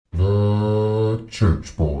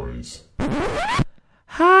Church Boys.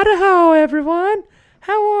 Hi-ho, everyone.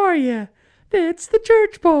 How are you? It's the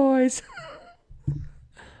Church Boys.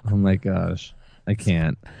 Oh my gosh, I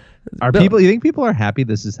can't. Are people? You think people are happy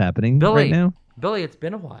this is happening right now? Billy, it's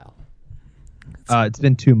been a while. It's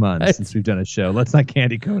been 2 months since we've done a show. Let's not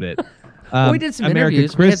candy coat it. We did some America,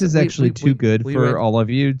 interviews. Chris is actually too good for all of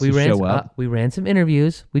you to show up. We ran some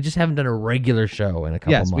interviews. We just haven't done a regular show in a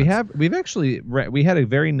couple months. Yes, we have. We've actually we had a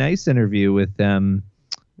very nice interview with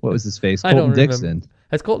what was his face? Colton Dixon. Remember.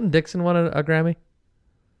 Has Colton Dixon won a Grammy?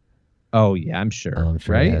 Oh yeah, I'm sure. I'm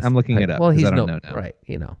sure. Right? I'm looking it up. Well, he's I don't know now. Right.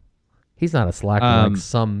 He's not a slacker like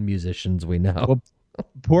some musicians we know. Well,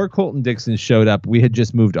 poor Colton Dixon showed up. We had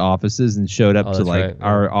just moved offices and showed up to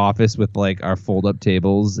our office with like our fold up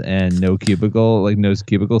tables and no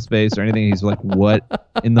cubicle space or anything. He's like,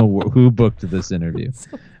 "What in the who booked this interview?"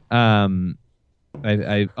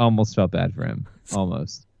 I almost felt bad for him.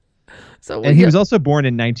 Almost. And he was also born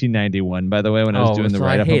in 1991, by the way, when I was doing the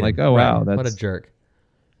write up. I'm like, "Oh wow, that's what a jerk."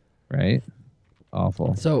 Right?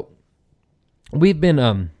 Awful. So we've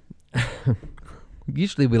been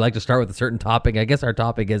usually we like to start with a certain topic. I guess our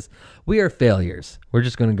topic is we are failures. We're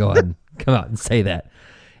just going to go ahead and come out and say that.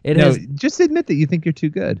 Just admit that you think you're too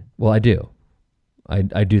good. Well, I do.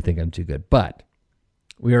 I do think I'm too good, but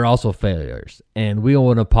we are also failures, and we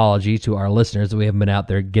owe an apology to our listeners that we haven't been out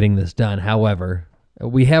there getting this done. However,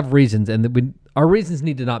 we have reasons, and our reasons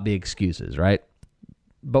need to not be excuses, right?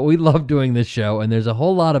 But we love doing this show, and there's a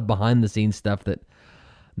whole lot of behind-the-scenes stuff that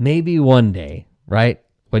maybe one day, right,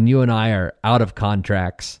 when you and I are out of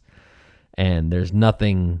contracts and there's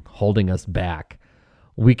nothing holding us back,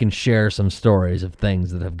 we can share some stories of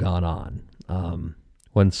things that have gone on.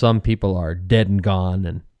 When some people are dead and gone,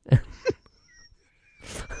 and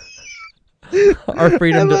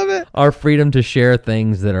our freedom to share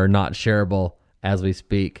things that are not shareable as we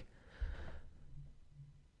speak.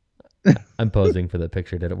 I'm posing for the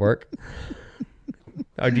picture. Did it work?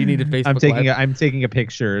 Or do you need a Facebook I'm taking a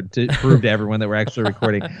picture to prove to everyone that we're actually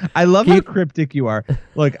recording. I love how cryptic you are.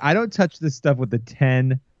 Look, I don't touch this stuff with a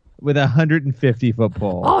 150 foot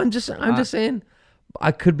pole. Oh, I'm just saying.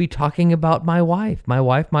 I could be talking about my wife. My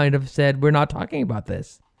wife might have said we're not talking about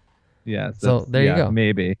this. Yeah. So there you go.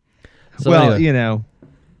 Maybe. So well, anyway.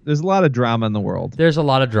 There's a lot of drama in the world. There's a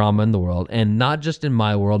lot of drama in the world, and not just in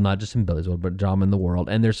my world, not just in Billy's world, but drama in the world.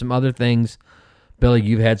 And there's some other things. Billy,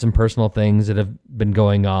 you've had some personal things that have been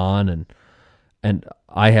going on, and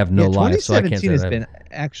I have no life, so I can't say 2017 has been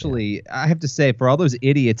actually, I have to say, for all those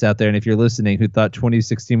idiots out there, and if you're listening, who thought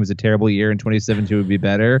 2016 was a terrible year and 2017 would be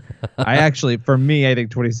better, for me, I think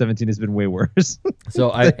 2017 has been way worse.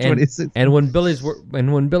 So and when Billy's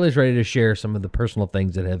ready to share some of the personal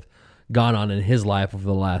things that have gone on in his life over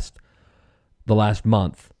the last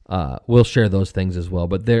month, we'll share those things as well.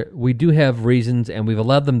 But we do have reasons, and we've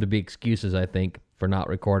allowed them to be excuses, I think, for not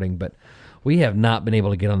recording. But we have not been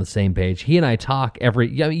able to get on the same page. You and I talk every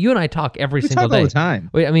single day. We talk all the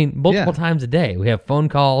time. Multiple times a day. We have phone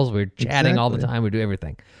calls. We're chatting all the time. We do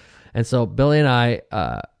everything. And so Billy and I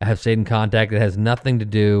have stayed in contact. It has nothing to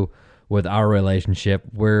do with our relationship.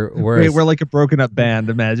 We're like a broken up band.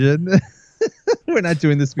 Imagine. We're not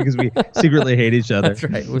doing this because we secretly hate each other. That's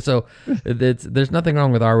right. So there's nothing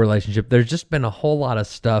wrong with our relationship. There's just been a whole lot of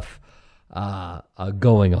stuff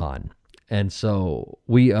going on. And so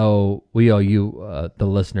we owe you, the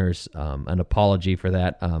listeners, an apology for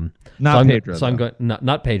that. Not Pedro. So I'm going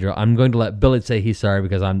not Pedro. I'm going to let Billy say he's sorry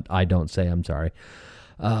because I don't say I'm sorry.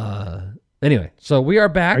 Anyway, so we are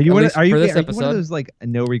back. Are you one of episode. those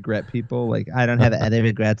no regret people? Like, I don't have any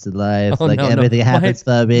regrets in life. Everything happens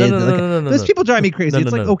for me. Those people drive me crazy.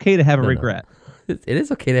 It's okay to have a regret. It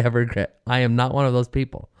is okay to have a regret. I am not one of those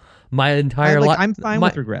people. My entire life, I'm fine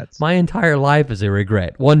with regrets. My entire life is a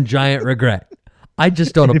regret. One giant regret. I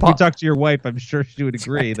just don't apologize. If you talk to your wife, I'm sure she would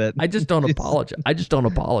agree that I just don't apologize. I just don't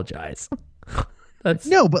apologize. But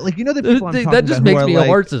the people I'm talking that just about makes me a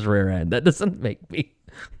horse's rear end. That doesn't make me.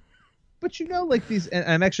 But these, and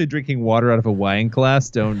I'm actually drinking water out of a wine glass.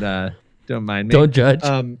 Don't mind me. Don't judge.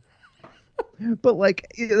 But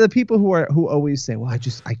the people who always say, well, I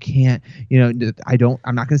can't,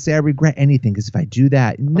 I'm not going to say I regret anything because if I do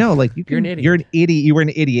that, no, you're an idiot. You were an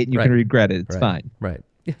idiot and you can regret it. It's fine. Right.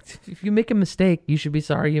 If you make a mistake, you should be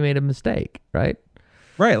sorry you made a mistake. Right.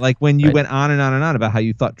 Right. Like when you went on and on and on about how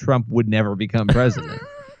you thought Trump would never become president.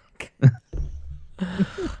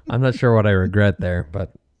 I'm not sure what I regret there,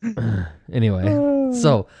 but anyway,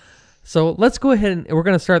 so let's go ahead and we're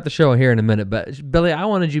going to start the show here in a minute. But Billy,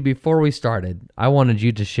 before we started, I wanted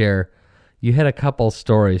you to share. You had a couple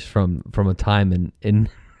stories from a time in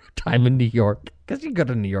New York, because you go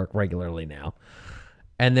to New York regularly now,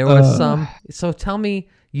 And there was some. So tell me,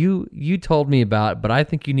 you told me about it, but I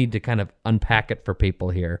think you need to kind of unpack it for people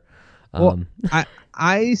here. Well,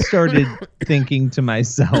 I started thinking to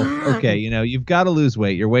myself, okay, you've got to lose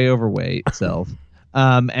weight. You're way overweight, self.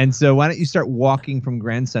 And so why don't you start walking from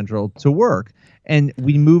Grand Central to work? And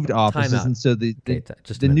we moved offices, and so the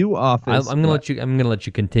new office. I'm gonna let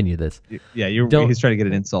you continue this. Yeah, he's trying to get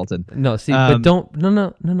it insulted. No, see, but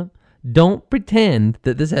don't pretend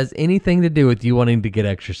that this has anything to do with you wanting to get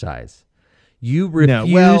exercise. You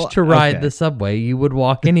refuse to ride the subway. You would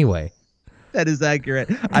walk anyway. That is accurate.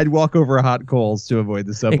 I'd walk over hot coals to avoid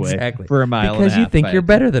the subway for a mile because and a half. You think you're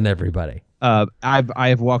better than everybody. I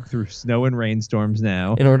have walked through snow and rainstorms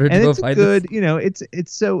now in order to and it's good.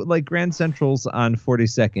 It's so like Grand Central's on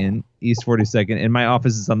 42nd, East 42nd, and my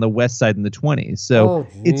office is on the west side in the 20s. So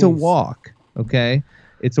it's a walk. Okay,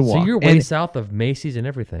 it's a walk. So you're way south of Macy's and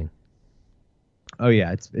everything. Oh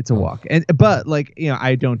yeah, it's a walk. But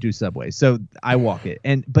I don't do subway, so I walk it.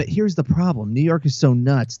 But here's the problem: New York is so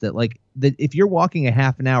nuts that if you're walking a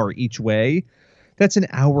half an hour each way, that's an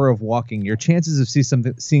hour of walking. Your chances of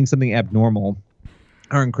seeing something abnormal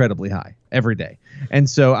are incredibly high every day. And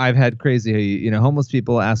so I've had crazy, homeless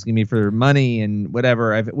people asking me for money and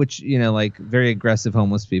whatever. Very aggressive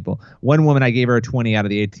homeless people. One woman, I gave her a 20 out of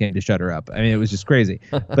the ATM to shut her up. I mean, it was just crazy.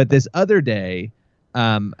 But this other day.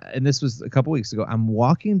 And this was a couple weeks ago. I'm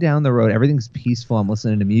walking down the road. Everything's peaceful. I'm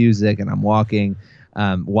listening to music and I'm walking,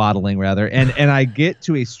 waddling rather. And I get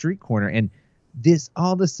to a street corner and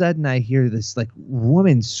all of a sudden I hear this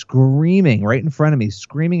woman screaming right in front of me,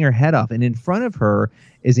 screaming her head off. And in front of her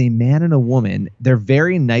is a man and a woman. They're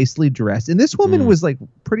very nicely dressed. And this woman was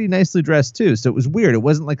pretty nicely dressed too. So it was weird. It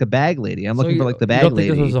wasn't like a bag lady. I'm looking for the bag lady. You don't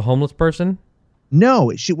think this was a homeless person?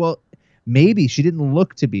 No, maybe she didn't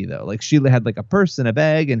look to be though. She had a purse and a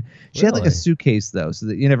bag, and she had a suitcase though, so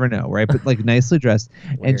that you never know, right? But nicely dressed,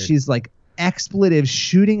 and she's expletives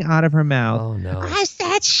shooting out of her mouth. Oh no! I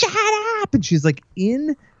said, "Shut up!" And she's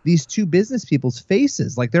in these two business people's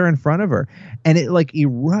faces, they're in front of her, and it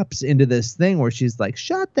erupts into this thing where she's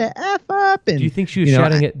 "Shut the F up!" And do you think she was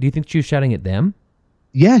shouting it? Do you think she was shouting at them?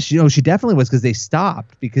 Yeah, she definitely was because they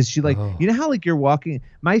stopped because she you know how you're walking.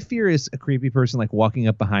 My fear is a creepy person walking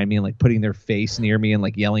up behind me and putting their face near me and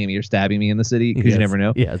yelling at me or stabbing me in the city because you never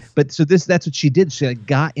know. Yes. But so that's what she did. She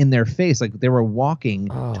got in their face they were walking,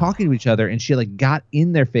 talking to each other, and she got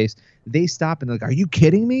in their face. They stopped and they're "Are you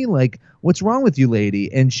kidding me? What's wrong with you,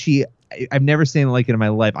 lady?" And I've never seen it like it in my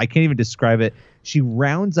life. I can't even describe it. She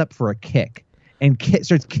rounds up for a kick and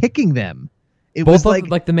starts kicking them. It both was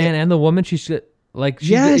the man and the woman.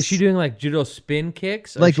 Is she doing judo spin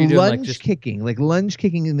kicks? Or lunge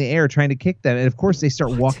kicking in the air, trying to kick them. And of course they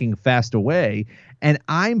start walking fast away. And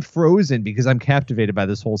I'm frozen because I'm captivated by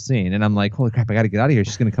this whole scene. And I'm holy crap, I got to get out of here.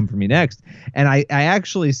 She's going to come for me next. And I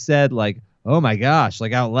actually said oh my gosh,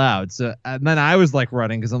 out loud. So and then I was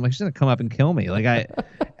running because I'm she's going to come up and kill me. I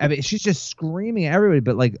mean, she's just screaming at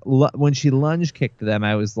everybody. But when she lunge kicked them,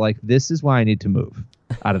 I was this is why I need to move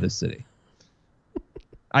out of this city.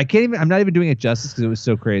 I'm not even doing it justice because it was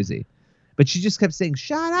so crazy. But she just kept saying,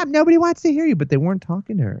 "Shut up. Nobody wants to hear you." But they weren't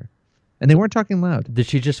talking to her. And they weren't talking loud. Did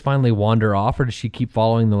she just finally wander off, or did she keep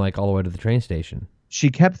following them all the way to the train station? She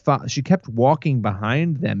kept walking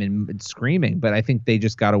behind them and screaming, but I think they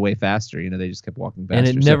just got away faster. They just kept walking faster. And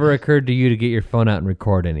it never occurred to you to get your phone out and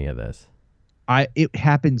record any of this? It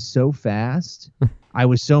happened so fast. I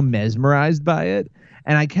was so mesmerized by it.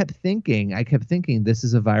 And I kept thinking, this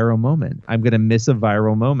is a viral moment. I'm going to miss a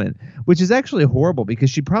viral moment, which is actually horrible because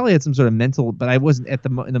she probably had some sort of mental, but I wasn't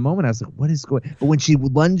in the moment. I was what is going, but when she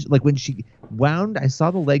lunged, when she wound, I saw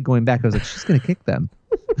the leg going back. I was she's going to kick them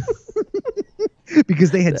because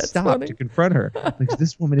they had stopped to confront her.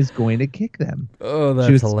 This woman is going to kick them. Oh, that's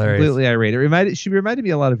she was hilarious. Completely irate. She reminded me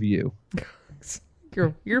a lot of you.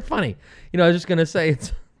 You're funny. I was just going to say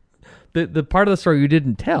it's, The part of the story you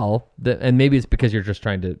didn't tell, and maybe it's because you're just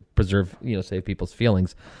trying to preserve, save people's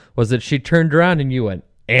feelings, was that she turned around and you went,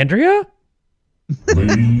 "Andrea?"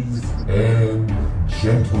 Ladies and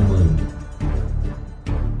gentlemen,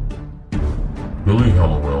 Billy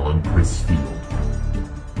Hallowell and Chris Field,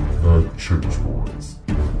 the Church Boys.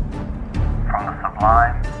 From the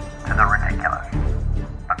sublime to the ridiculous,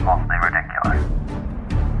 but mostly ridiculous.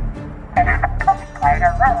 And I hope you played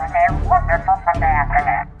a really wonderful Sunday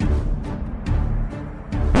afternoon.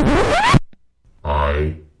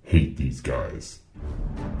 I hate these guys.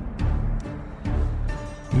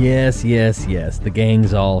 Yes. The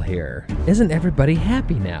gang's all here. Isn't everybody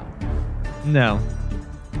happy now? No.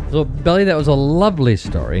 So, Belly, that was a lovely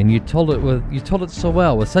story, and you told it so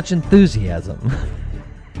well with such enthusiasm.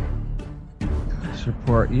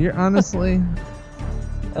 Report. You're honestly.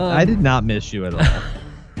 I did not miss you at all.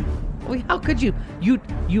 Well, how could you?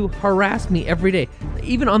 You harass me every day,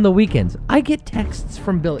 even on the weekends. I get texts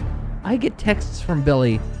from Billy.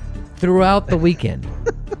 Throughout the weekend.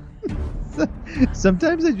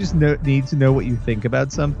 Sometimes I just need to know what you think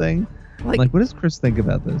about something. Like, what does Chris think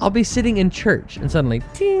about this? I'll be sitting in church and suddenly,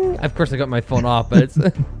 ting! Of course, I got my phone off, but it's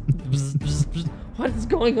bzz, bzz, bzz. What is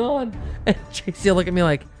going on? And JC will look at me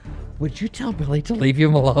like, would you tell Billy to leave you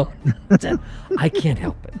alone? I can't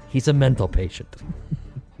help it. He's a mental patient.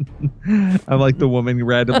 I'm like the woman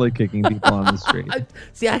randomly kicking people on the street.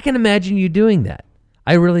 See, I can imagine you doing that.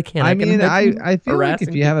 I really can. I feel like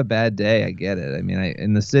if you have a bad day, I get it. I mean,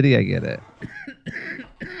 in the city, I get it.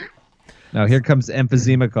 Now here comes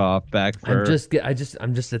emphysema cough back for.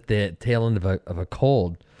 I'm just at the tail end of a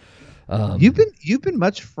cold. You've been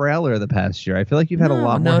much frailer the past year. I feel like you've had a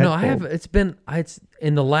lot more. No, I have. It's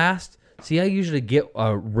in the last. See, I usually get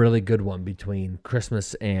a really good one between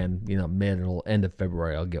Christmas and end of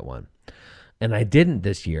February. I'll get one, and I didn't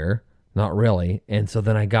this year. Not really, and so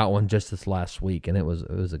then I got one just this last week, and it was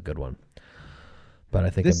a good one. But I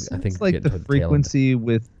think like the frequency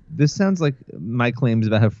with this sounds like my claims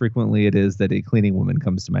about how frequently it is that a cleaning woman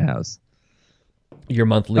comes to my house. Your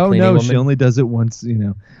monthly cleaning woman? Oh no, she only does it once.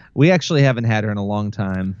 We actually haven't had her in a long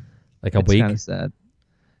time. Like a week? It's kind of sad.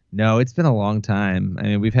 No, it's been a long time. I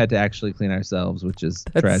mean, we've had to actually clean ourselves, which is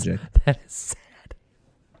tragic. That is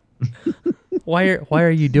sad. Why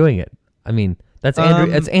are you doing it? I mean. That's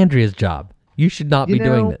Andrea's job. You should not be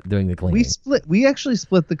doing the cleaning. We actually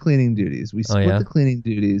split the cleaning duties. We split the cleaning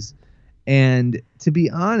duties, and to be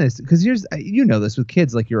honest, because this with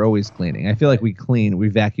kids, like you're always cleaning. I feel like we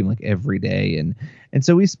vacuum like every day, and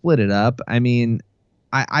so we split it up. I mean,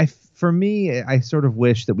 for me, I sort of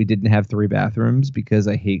wish that we didn't have 3 bathrooms because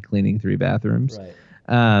I hate cleaning 3 bathrooms.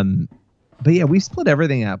 Right. But yeah, we split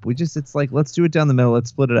everything up. It's like, let's do it down the middle. Let's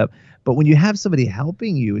split it up. But when you have somebody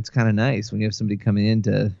helping you, it's kind of nice when you have somebody coming in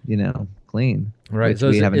to, clean. Right. So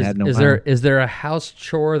is there a house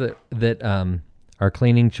chore that our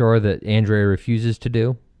cleaning chore that Andrea refuses to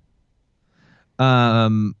do?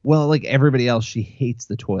 Well, like everybody else, she hates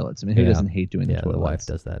the toilets. I mean, who doesn't hate doing the toilets? Yeah, the wife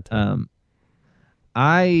does that too.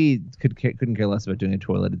 I couldn't care less about doing a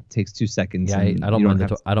toilet. It takes 2 seconds. Yeah, I don't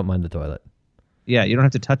mind the toilet. Yeah, you don't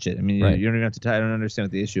have to touch it. I mean, right. You don't even have to. I don't understand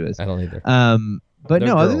what the issue is. I don't either. But They're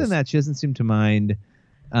no, girls. Other than that, she doesn't seem to mind.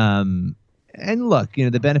 And look, the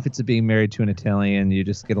benefits of being married to an Italian, you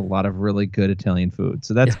just get a lot of really good Italian food.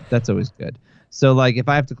 So that's always good. So like, if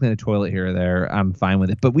I have to clean a toilet here or there, I'm fine with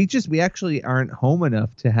it. But we actually aren't home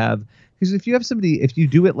enough to have. Because if you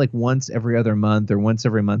do it like once every other month or once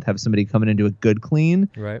every month, have somebody come in and do a good clean.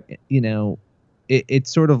 Right.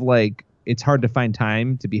 It's sort of like. It's hard to find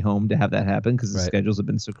time to be home to have that happen because the schedules have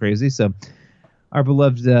been so crazy. So our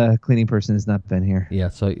beloved cleaning person has not been here. Yeah.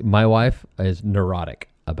 So my wife is neurotic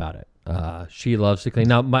about it. She loves to clean.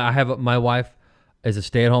 Now my wife is a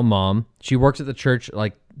stay-at-home mom. She works at the church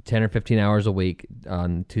like 10 or 15 hours a week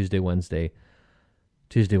on Tuesday, Wednesday,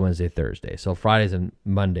 Thursday. So Fridays and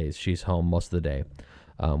Mondays she's home most of the day.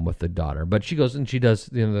 With the daughter, but she goes and she does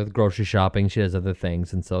the grocery shopping. She does other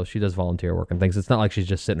things, and so she does volunteer work and things. It's not like she's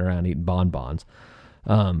just sitting around eating bonbons.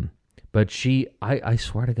 But I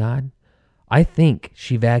swear to God, I think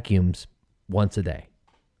she vacuums once a day,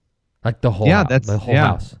 like the whole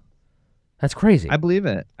house. That's crazy. I believe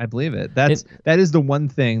it. That is the one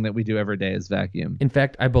thing that we do every day is vacuum. In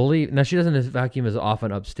fact, I believe now she doesn't vacuum as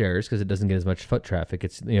often upstairs because it doesn't get as much foot traffic.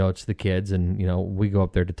 It's it's the kids, and we go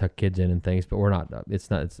up there to tuck kids in and things, but we're not. It's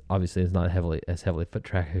obviously not heavily foot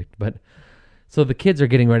trafficked. But so the kids are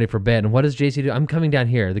getting ready for bed, and what does JC do? I'm coming down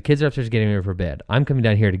here. The kids are upstairs getting ready for bed. I'm coming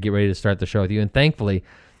down here to get ready to start the show with you. And thankfully,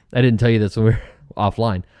 I didn't tell you this when we were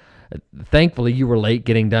offline. Thankfully, you were late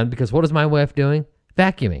getting done because what is my wife doing?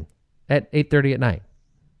 Vacuuming. At 8:30 at night,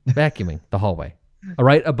 vacuuming the hallway,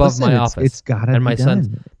 right above my office. It's gotta and be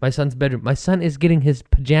done. My son's bedroom. My son is getting his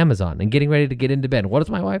pajamas on and getting ready to get into bed. What is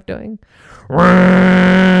my wife doing?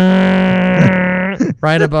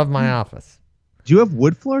 Right above my office. Do you have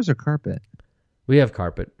wood floors or carpet? We have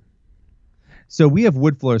carpet. So we have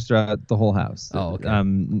wood floors throughout the whole house. Oh, okay.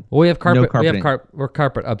 Well, we have carpet. No we're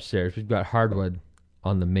carpet upstairs. We've got hardwood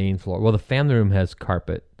on the main floor. Well, the family room has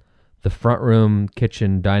carpet. The front room,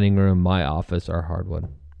 kitchen, dining room, my office are hardwood.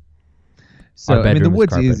 So I mean, the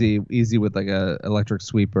wood's easy with like a electric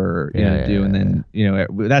sweeper, and then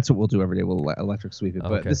that's what we'll do every day. We'll electric sweep it.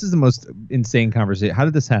 But this is the most insane conversation. How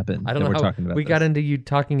did this happen? I don't know. We're talking about. We got into you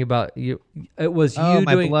talking about you. It was you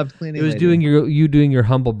my doing. Beloved cleaning it was lady. doing you doing your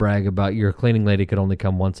humble brag about your cleaning lady could only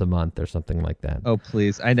come once a month or something like that. Oh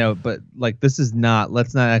please, I know, but like this is not.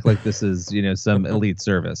 Let's not act like this is some elite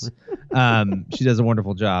service. She does a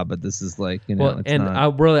wonderful job, but this is like Well, it's and not.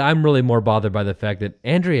 I'm really more bothered by the fact that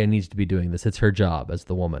Andrea needs to be doing this. It's her job as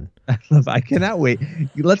the woman. I cannot wait.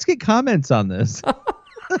 Let's get comments on this. A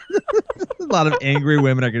lot of angry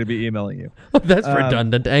women are going to be emailing you. That's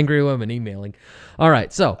redundant. Angry women emailing. All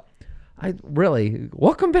right, so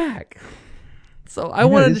welcome back. So I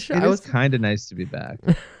wanted to show. It was kind of nice to be back.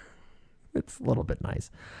 It's a little bit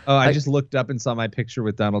nice. Oh, I just looked up and saw my picture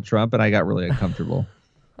with Donald Trump, and I got really uncomfortable.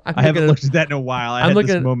 I haven't looked at that in a while. I'm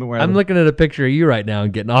looking at a picture of you right now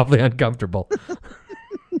and getting awfully uncomfortable.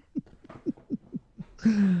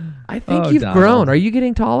 I think you've grown. Are you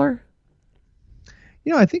getting taller?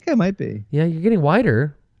 I think I might be. Yeah, you're getting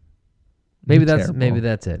wider. Maybe that's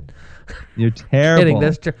it. You're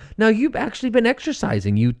terrible. No, you've actually been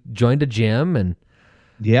exercising. You joined a gym and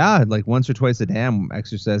like once or twice a day I'm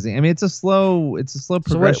exercising. I mean, it's a slow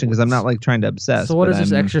progression because I'm not like trying to obsess. So what does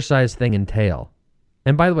this exercise thing entail?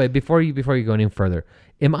 And by the way, before you go any further,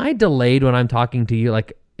 am I delayed when I'm talking to you?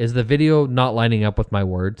 Like, is the video not lining up with my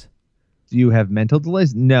words? Do you have mental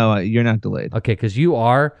delays? No, you're not delayed. Okay, because you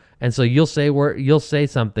are, and so you'll say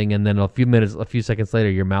something, and then a few seconds later,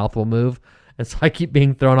 your mouth will move, and so I keep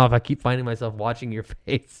being thrown off. I keep finding myself watching your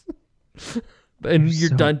face, and you're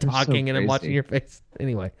done talking, and I'm watching your face.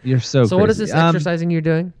 Anyway, you're so. So what is this exercising you're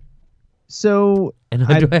doing? So and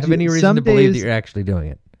do I have any reason to believe that you're actually doing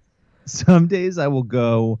it? Some days I will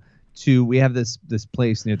go to. We have this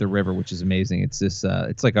place near the river, which is amazing. It's this.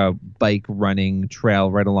 It's like a bike running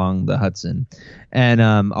trail right along the Hudson, and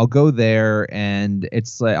I'll go there, and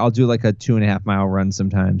it's like I'll do like a 2.5 mile run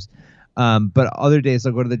sometimes. But other days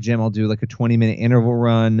I'll go to the gym. I'll do like a 20-minute interval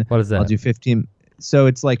run. What is that? I'll do 15. So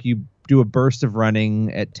it's like you do a burst of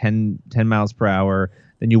running at 10 miles per hour.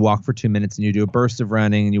 Then you walk for 2 minutes, and you do a burst of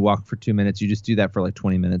running, and you walk for 2 minutes. You just do that for like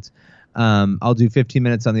 20 minutes. I'll do 15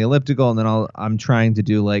 minutes on the elliptical, and then I'm trying to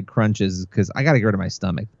do like crunches because I got to get rid of my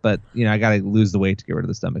stomach, but I got to lose the weight to get rid of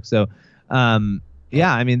the stomach. So,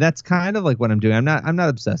 yeah, I mean, that's kind of like what I'm doing. I'm not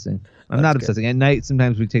obsessing. I'm not obsessing. At night,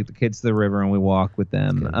 sometimes we take the kids to the river and we walk with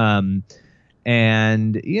them.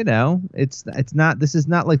 And it's not, this is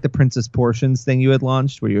not like the Princess Portions thing you had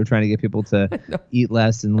launched where you were trying to get people to eat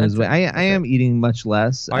less and lose weight. I am eating much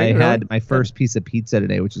less. I had my first piece of pizza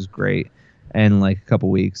today, which is great. And like a couple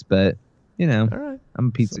weeks, but all right. I'm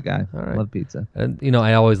a pizza guy. I love pizza. And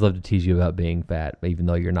I always love to tease you about being fat, even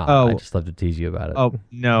though you're not. I just love to tease you about it. Oh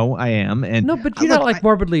no, I am. And no, but you're not like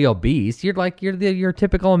morbidly obese. You're like your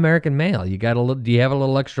typical American male. You got a little. Do you have a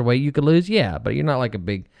little extra weight you could lose? Yeah, but you're not like a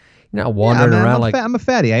big. You're not wandering around like. I'm a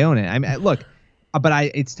fatty. I own it.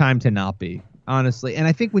 It's time to not be. Honestly, and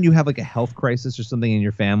I think when you have like a health crisis or something in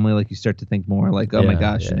your family, like you start to think more like, oh my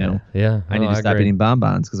gosh, I need to stop eating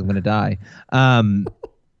bonbons because I'm going to die.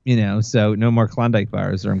 So no more Klondike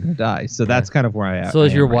bars or I'm going to die. So that's kind of where I am. So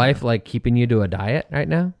is your wife like keeping you to a diet right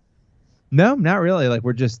now? No, not really. Like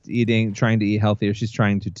we're just trying to eat healthier. She's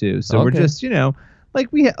trying to too. So we're just,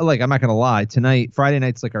 I'm not gonna lie. Tonight, Friday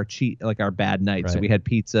night's like our bad night. Right. So we had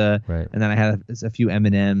pizza, and then I had a few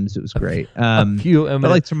M&Ms. It was great. A few M&Ms. But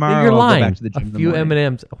like tomorrow, you're lying. I'll go back to the gym. A few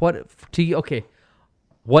M&Ms.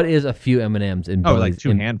 What is a few M&Ms in? Like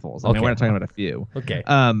two handfuls. I mean, we're not talking about a few. Okay.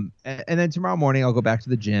 And then tomorrow morning, I'll go back to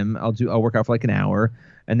the gym. I'll work out for like an hour,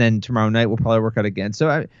 and then tomorrow night we'll probably work out again.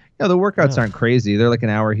 So the workouts aren't crazy. They're like an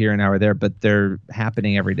hour here, an hour there, but they're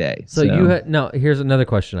happening every day. So here's another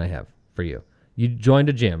question I have for you. You joined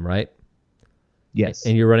a gym, right? Yes.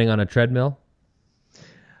 And you're running on a treadmill?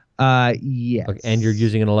 Yes. Okay, and you're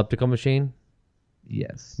using an elliptical machine?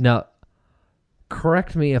 Yes. Now,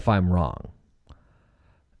 correct me if I'm wrong.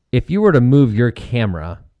 If you were to move your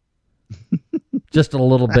camera just a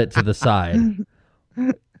little bit to the side,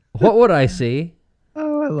 what would I see?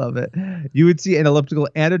 Oh, I love it. You would see an elliptical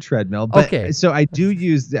and a treadmill. But, okay. So I do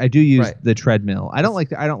use the treadmill. I don't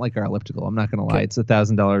like our elliptical. I'm not going to lie. It's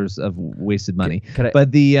 $1,000 of wasted money.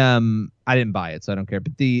 But the I didn't buy it, so I don't care.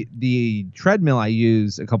 But the treadmill I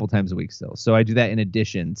use a couple times a week still. So I do that in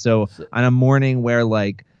addition. So on a morning where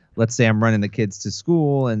like let's say I'm running the kids to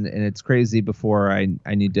school and it's crazy before I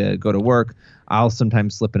need to go to work, I'll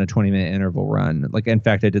sometimes slip in a 20-minute interval run. Like in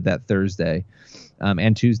fact, I did that Thursday.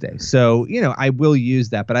 And Tuesday. So, I will use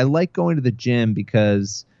that, but I like going to the gym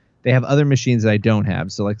because They have other machines that I don't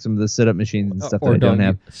have. So like some of the sit-up machines and stuff that I don't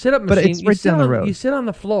have. Sit-up but machine. it's right down the road. You sit on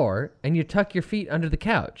the floor and you tuck your feet under the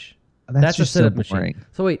couch. That's a just sit-up so machine. boring.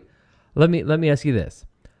 So wait, let me ask you this: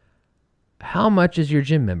 how much is your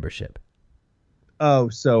gym membership?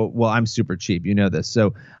 Oh, well, I'm super cheap. You know this.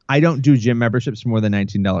 So I don't do gym memberships for more than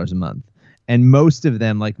 $19 a month. And most of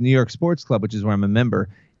them, like New York Sports Club, which is where I'm a member,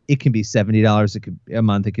 it can be $70 a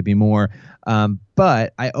month. It could be more.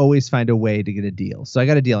 But I always find a way to get a deal. So I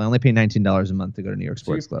got a deal. I only pay $19 a month to go to New York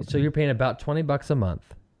Sports Club. So you're paying about $20 a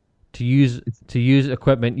month to use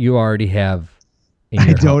equipment you already have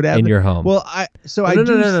in your home. Well, I do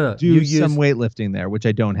some weightlifting there, which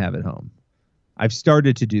I don't have at home. I've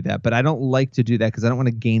started to do that, but I don't like to do that because I don't want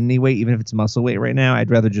to gain any weight, even if it's muscle weight right now. I'd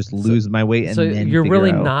rather just lose my weight and then you're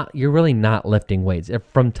really not lifting weights. If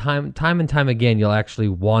from time and time again, you'll actually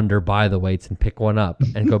wander by the weights and pick one up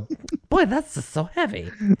and go, "Boy, that's just so heavy."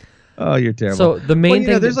 Oh, you're terrible. So the main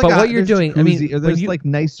thing, what you're doing, I mean, there's like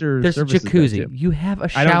nicer. There's jacuzzi. You have a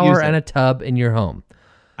shower and a tub in your home.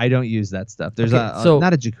 I don't use that stuff. There's not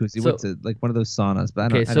a jacuzzi. What's it like? One of those saunas. But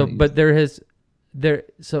I don't.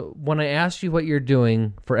 So when I asked you what you're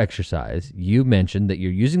doing for exercise, you mentioned that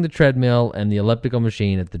you're using the treadmill and the elliptical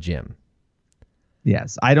machine at the gym.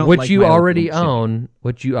 Yes, I don't. Which you already own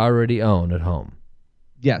at home.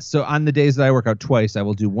 Yes. So on the days that I work out twice, I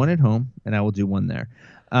will do one at home and I will do one there.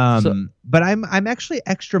 But I'm actually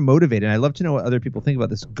extra motivated. I love to know what other people think about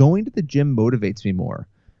this. Going to the gym motivates me more.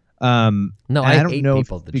 No, I don't know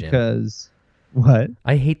people at the gym. Because what?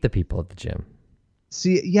 I hate the people at the gym.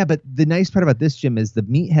 See, yeah, but the nice part about this gym is the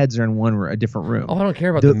meatheads are in a different room. Oh, I don't care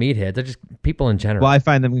about the meatheads. They're just people in general. Well, I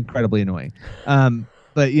find them incredibly annoying.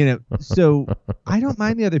 But so I don't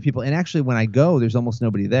mind the other people. And actually, when I go, there's almost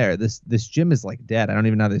nobody there. This gym is like dead. I don't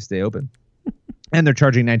even know how they stay open. And they're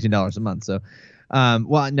charging $19 a month. So,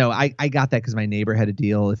 I got that because my neighbor had a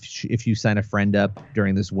deal. If you sign a friend up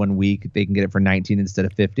during this 1 week, they can get it for $19 instead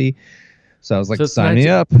of $50. So I was like, sign me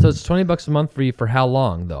up. So it's $20 a month for you for how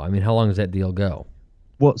long, though? I mean, how long does that deal go?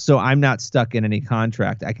 Well, so I'm not stuck in any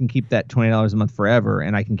contract. I can keep that $20 a month forever,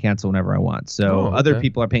 and I can cancel whenever I want. So other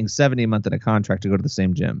people are paying $70 a month in a contract to go to the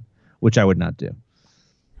same gym, which I would not do.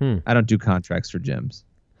 I don't do contracts for gyms.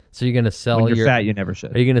 So you're going to sell when you're fat, you never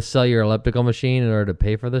should. Are you going to sell your elliptical machine in order to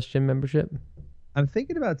pay for this gym membership? I'm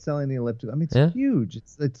thinking about selling the elliptical. I mean, it's huge.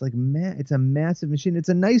 It's like it's a massive machine. It's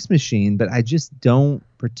a nice machine, but I just don't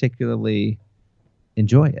particularly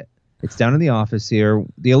enjoy it. It's down in the office here.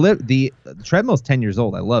 The treadmill is 10 years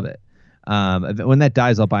old. I love it. When that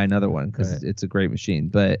dies, I'll buy another one because it's a great machine.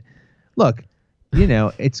 But look,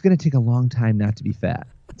 it's going to take a long time not to be fat.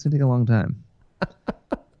 It's going to take a long time.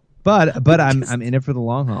 But I'm in it for the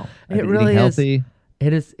long haul. It really healthy.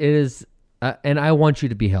 It is, and I want you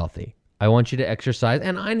to be healthy. I want you to exercise,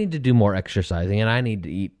 and I need to do more exercising, and I need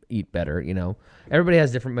to eat better. Everybody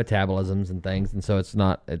has different metabolisms and things, and so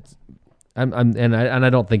I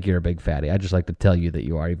don't think you're a big fatty. I just like to tell you that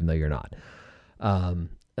you are, even though you're not.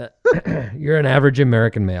 You're an average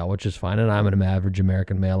American male, which is fine, and I'm an average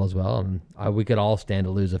American male as well, and we could all stand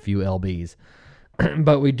to lose a few lbs.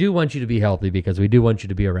 But we do want you to be healthy because we do want you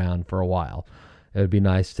to be around for a while. It would be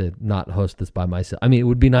nice to not host this by myself. I mean, it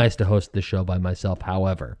would be nice to host this show by myself.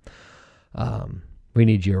 However, we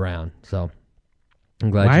need you around. So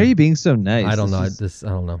I'm glad. Why are you being so nice? I don't know. I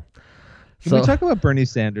don't know. Can we talk about Bernie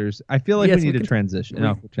Sanders? I feel like we need a transition.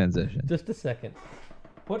 Transition. Just a second.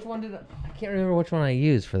 Which one did I can't remember which one I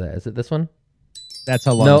used for that. Is it this one? That's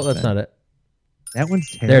how long. No, that's not it. That one's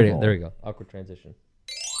terrible. There we go. Awkward transition.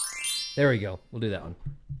 There we go. We'll do that one.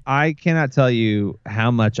 I cannot tell you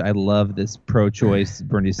how much I love this pro-choice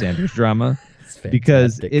Bernie Sanders drama.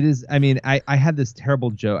 Because it is, I mean, I had this terrible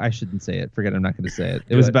joke. I shouldn't say it. Forget it. I'm not going to say it.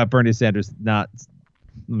 It was about Bernie Sanders let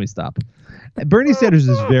me stop. Bernie Sanders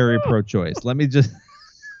is very pro-choice.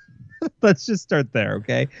 Let's just start there,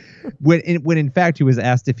 okay? When in fact he was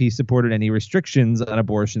asked if he supported any restrictions on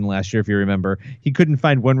abortion last year, if you remember, he couldn't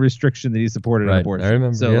find one restriction that he supported on abortion. I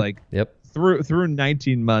remember. So through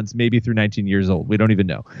 19 months, maybe through 19 years old, we don't even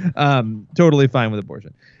know. Totally fine with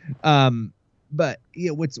abortion. But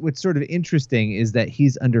what's sort of interesting is that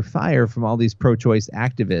he's under fire from all these pro-choice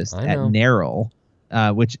activists at NARAL,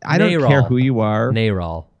 which I don't care who you are.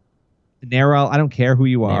 NARAL, I don't care who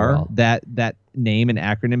you are. That name and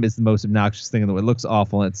acronym is the most obnoxious thing in the world. It looks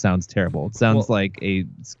awful and it sounds terrible. It sounds like a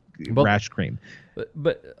rash cream.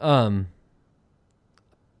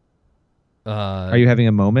 Are you having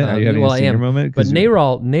a moment? Are you having a senior moment? But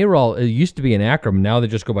NARAL, it used to be an acronym. Now they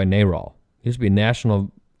just go by NARAL. It used to be National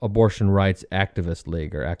Abortion Rights Activist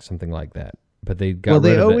League or something like that. But they got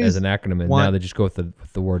rid of it as an acronym, and now they just go with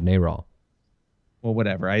the word NARAL. Well,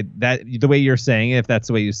 whatever. The way you're saying it, if that's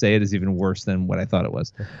the way you say it, is even worse than what I thought it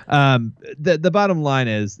was. The bottom line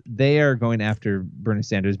is they are going after Bernie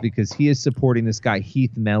Sanders because he is supporting this guy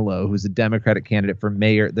Heath Mello, who's a Democratic candidate for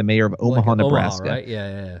the mayor of Omaha, Nebraska. Omaha, right?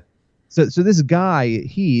 Yeah. So this guy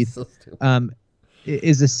Heath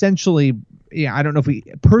is essentially, I don't know if he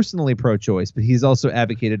personally pro-choice, but he's also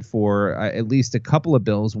advocated for at least a couple of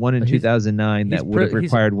bills. One in 2009 that would have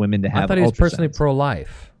required women to have. I thought he was personally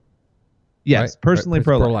pro-life. Yes, right? personally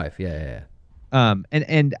pro-life. Yeah.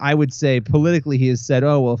 And I would say politically he has said,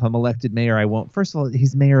 oh, well, if I'm elected mayor, I won't. First of all,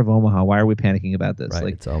 he's mayor of Omaha. Why are we panicking about this?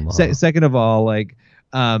 Right, it's Omaha. Second of all,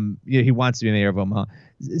 he wants to be mayor of Omaha.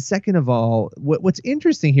 Second of all, what's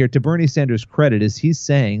interesting here, to Bernie Sanders' credit, is he's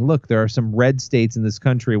saying, look, there are some red states in this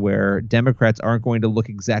country where Democrats aren't going to look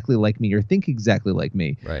exactly like me or think exactly like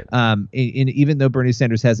me. Right. And even though Bernie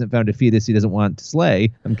Sanders hasn't found a fetus he doesn't want to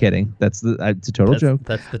slay, I'm kidding. It's a total joke.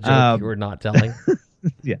 That's the joke you were not telling.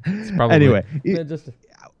 Yeah. It's probably, anyway.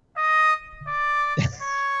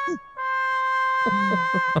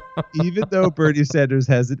 Even though Bernie Sanders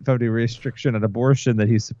hasn't found a restriction on abortion that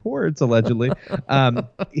he supports, allegedly,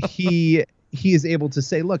 he is able to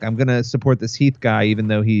say, look, I'm going to support this Heath guy, even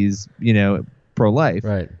though he's, pro-life,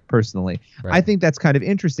 right? Personally, right. I think that's kind of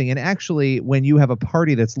interesting. And actually, when you have a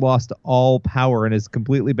party that's lost all power and has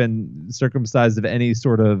completely been circumcised of any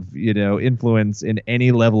sort of influence in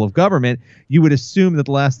any level of government, you would assume that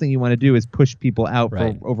the last thing you want to do is push people out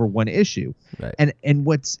right. for over one issue. Right. And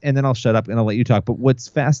then I'll shut up and I'll let you talk. But what's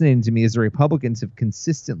fascinating to me is the Republicans have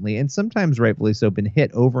consistently, and sometimes rightfully so, been hit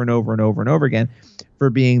over and over and over and over again for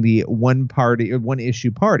being the one party or one issue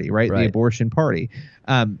party, right? The abortion party,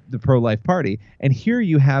 the pro-life party. And here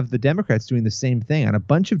you have the Democrats doing the same thing on a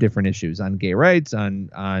bunch of different issues, on gay rights,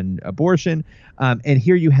 on abortion. And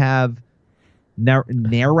here you have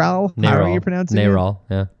NARAL, how are you pronouncing it? NARAL,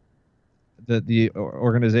 yeah. The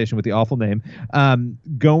organization with the awful name,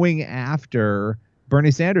 going after Bernie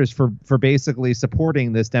Sanders for basically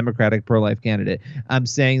supporting this Democratic pro-life candidate.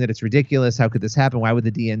 Saying that it's ridiculous. How could this happen? Why would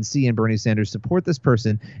the DNC and Bernie Sanders support this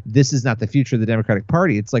person? This is not the future of the Democratic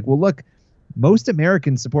Party. It's like, well, look, most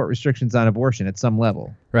Americans support restrictions on abortion at some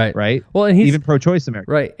level. Right. Well, and even pro-choice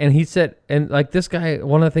Americans. Right. And he said, and like this guy,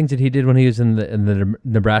 one of the things that he did when he was in the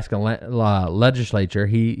Nebraska legislature,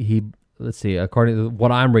 he let's see, according to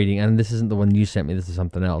what I'm reading, and this isn't the one you sent me, this is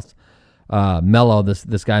something else. Mello,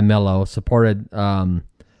 this guy Mello, supported a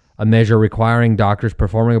measure requiring doctors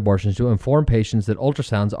performing abortions to inform patients that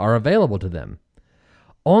ultrasounds are available to them.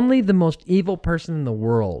 Only the most evil person in the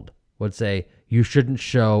world would say you shouldn't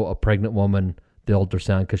show a pregnant woman the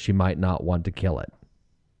ultrasound because she might not want to kill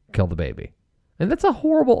the baby. And that's a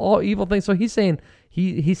horrible, all evil thing. So he's saying,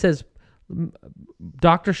 he says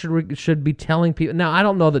doctors should be telling people. Now, I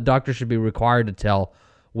don't know that doctors should be required to tell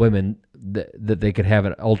women that they could have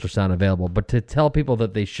an ultrasound available, but to tell people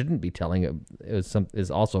that they shouldn't be telling it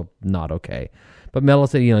is also not okay. But Mello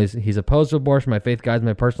said, he's opposed to abortion. My faith guides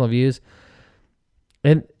my personal views.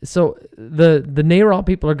 And so the NARAL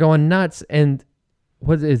people are going nuts. And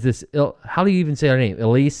what is this? How do you even say her name?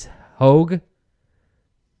 Elise Hogue?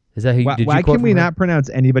 Is that who? Why can we not pronounce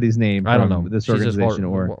anybody's name? I don't know. This organization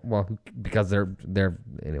because they're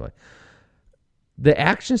anyway. The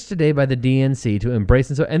actions today by the DNC to embrace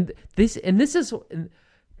and this is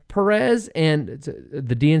Perez and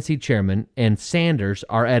the DNC chairman and Sanders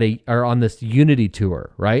are on this unity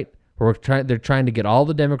tour, right? They're trying to get all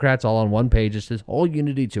the Democrats all on one page. It's this whole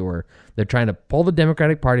unity tour. They're trying to pull the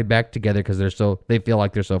Democratic Party back together because they feel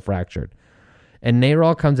like they're so fractured. And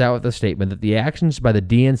NARAL comes out with a statement that the actions by the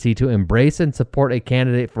DNC to embrace and support a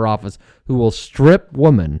candidate for office who will strip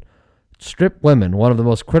women, one of the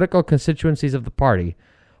most critical constituencies of the party.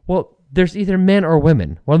 Well, there's either men or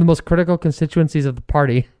women. One of the most critical constituencies of the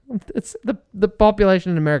party. It's the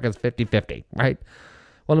population in America is 50-50, right?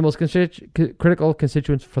 One of the most critical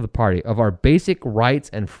constituents for the party of our basic rights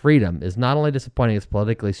and freedom is not only disappointing, it's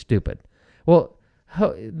politically stupid. Well,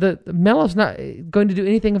 the Mello's not going to do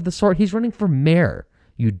anything of the sort. He's running for mayor,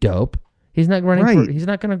 you dope. He's not running he's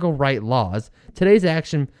not going to go write laws. Today's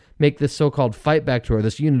action make this so-called fight back tour,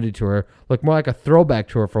 this unity tour, look more like a throwback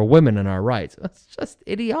tour for women and our rights. That's just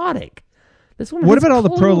idiotic. This woman. What about all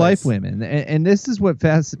the pro-life women? And this is what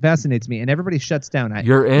fascinates me. And everybody shuts down.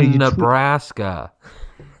 You're in Nebraska.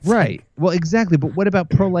 Right. Well, exactly. But what about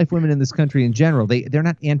pro-life women in this country in general? They're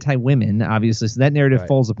not anti-women, obviously. So that narrative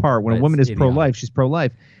falls apart. When a woman is pro-life, she's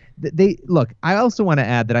pro-life. Look. I also want to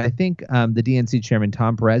add that I think the DNC chairman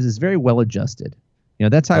Tom Perez is very well adjusted.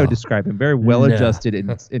 That's how I would describe him. Very well adjusted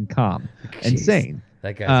and calm and sane.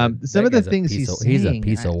 That guy. Some of the things he's saying, a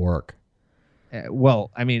piece of work.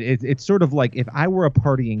 Well, I mean, it's sort of like if I were a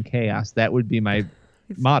party in chaos, that would be my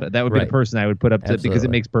motto. That would be the person I would put up to because it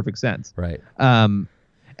makes perfect sense. Right. And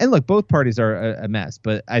look, both parties are a mess,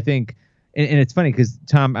 but I think, and it's funny because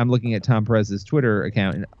I'm looking at Tom Perez's Twitter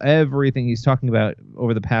account, and everything he's talking about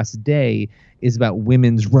over the past day is about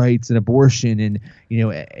women's rights and abortion. And,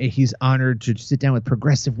 he's honored to sit down with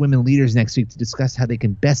progressive women leaders next week to discuss how they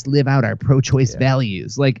can best live out our pro-choice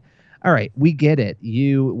values. Like, all right, we get it.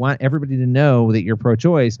 You want everybody to know that you're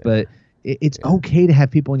pro-choice, but it's okay to have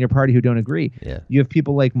people in your party who don't agree. Yeah. You have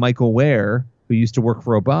people like Michael Ware, who used to work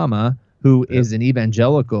for Obama, who is an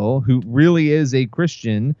evangelical, who really is a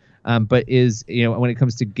Christian, but is, when it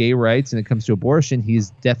comes to gay rights and it comes to abortion,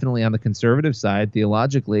 he's definitely on the conservative side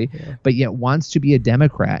theologically, but yet wants to be a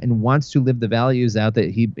Democrat and wants to live the values out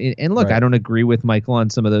that he. And look, I don't agree with Michael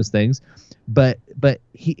on some of those things, but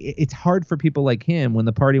it's hard for people like him when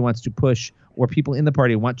the party wants to push, or people in the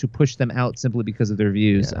party want to push them out simply because of their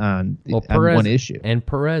views on one issue. And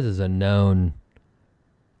Perez is a known.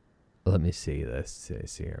 Let me see this.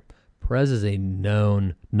 See here. Perez is a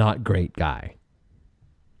known not great guy,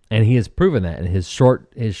 and he has proven that in his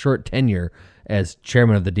short tenure as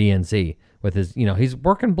chairman of the DNC. With his, he's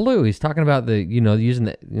working blue. He's talking about the, using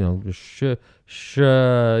the,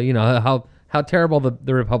 how terrible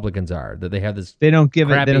the Republicans are, that they have this. They don't give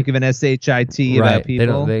an SHIT about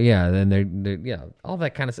people. Then they're all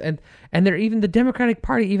that kind of stuff. And they're even the Democratic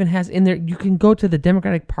Party even has in there. You can go to the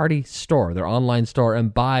Democratic Party store, their online store,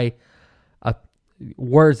 and buy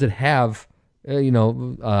words that have,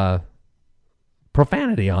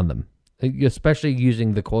 profanity on them, especially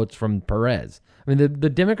using the quotes from Perez. I mean, the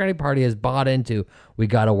Democratic Party has bought into, we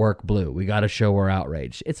got to work blue. We got to show we're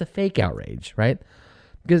outraged. It's a fake outrage, right?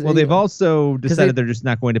 Because they've also decided they're just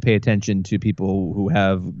not going to pay attention to people who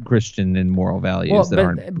have Christian and moral values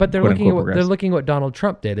aren't. But they're looking at what Donald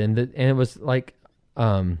Trump did, and it was like,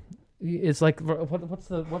 it's like what's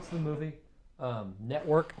the movie,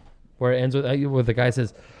 Network, where it ends with the guy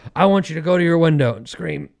says, "I want you to go to your window and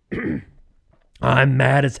scream, I'm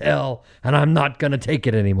mad as hell, and I'm not gonna take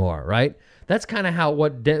it anymore." Right? That's kind of how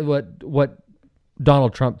what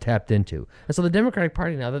Donald Trump tapped into. And so the Democratic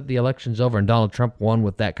Party, now that the election's over and Donald Trump won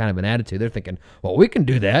with that kind of an attitude, they're thinking, well, we can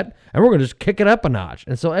do that, and we're going to just kick it up a notch.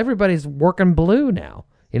 And so everybody's working blue now.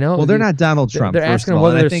 Well, they're not Donald Trump. They're asking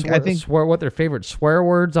whether what their favorite swear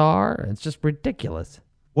words are. It's just ridiculous.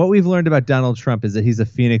 What we've learned about Donald Trump is that he's a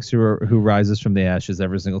phoenix who rises from the ashes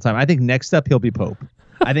every single time. I think next up he'll be Pope.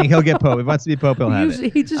 I think he'll get Pope. If he wants to be Pope, he'll have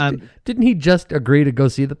it. Didn't he just agree to go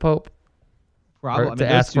see the Pope? Probably to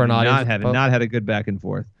ask for an audience. Not had a good back and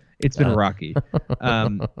forth. It's been rocky.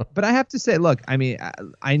 But I have to say, look, I mean,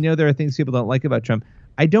 I know there are things people don't like about Trump.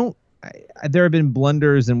 There have been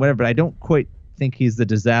blunders and whatever, but I don't quite think he's the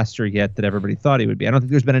disaster yet that everybody thought he would be. I don't think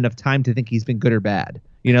there's been enough time to think he's been good or bad.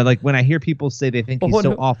 Like when I hear people say they think he's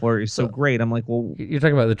so awful or he's so great, I'm like, well, you're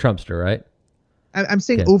talking about the Trumpster, right? I'm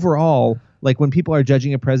saying overall, like when people are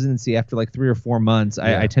judging a presidency after like 3 or 4 months,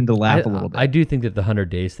 I tend to laugh a little bit. I do think that the 100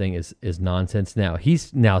 days thing is nonsense. Now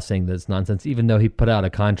he's now saying that it's nonsense, even though he put out a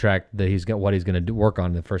contract that he's going to work on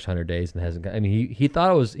in the first 100 days and hasn't. I mean, he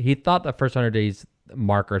thought the first 100 days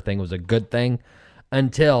marker thing was a good thing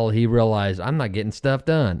until he realized I'm not getting stuff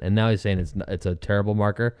done, and now he's saying it's a terrible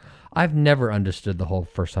marker. I've never understood the whole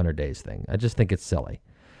first 100 days thing. I just think it's silly.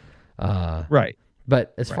 Right.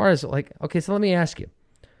 But as far as okay, so let me ask you.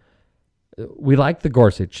 We like the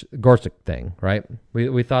Gorsuch thing, right?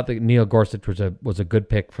 We thought that Neil Gorsuch was a good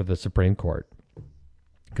pick for the Supreme Court.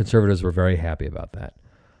 Conservatives were very happy about that.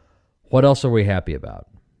 What else are we happy about?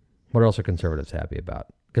 What else are conservatives happy about?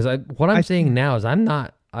 Because what I'm seeing now is I'm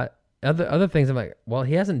not other things. I'm like, well,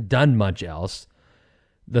 he hasn't done much else.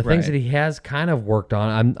 The things that he has kind of worked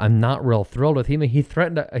on, I'm not real thrilled with him. He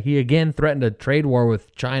again threatened a trade war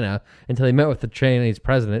with China until he met with the Chinese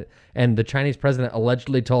president, and the Chinese president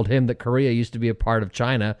allegedly told him that Korea used to be a part of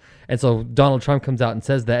China. And so Donald Trump comes out and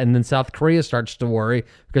says that, and then South Korea starts to worry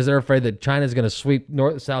because they're afraid that China's going to sweep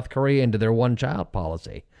South Korea into their one-child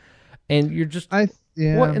policy. And you're just what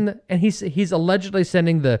in the, and he's allegedly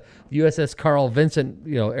sending the USS Carl Vinson,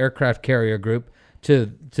 aircraft carrier group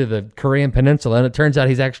to the Korean Peninsula, and it turns out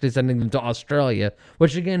he's actually sending them to Australia,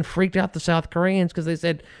 which again freaked out the South Koreans because they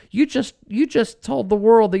said, you just told the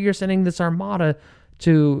world that you're sending this armada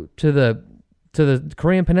to the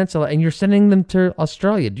Korean Peninsula, and you're sending them to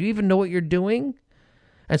Australia. Do you even know what you're doing?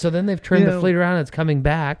 And so then they've turned the fleet around and it's coming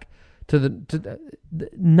back to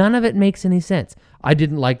none of it makes any sense. I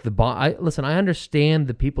didn't like the bomb. Listen, I understand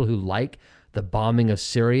the people who like the bombing of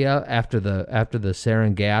Syria after the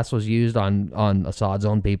sarin gas was used on Assad's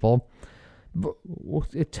own people.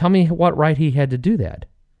 Tell me what right he had to do that.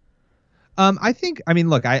 I think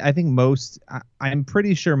I'm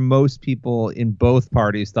pretty sure most people in both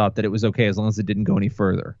parties thought that it was okay as long as it didn't go any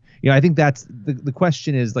further. I think that's the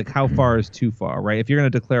question is like, how far is too far, right? If you're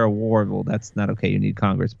going to declare a war, well, that's not okay. You need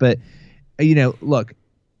Congress. But, look,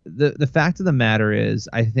 the fact of the matter is,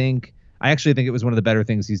 I actually think it was one of the better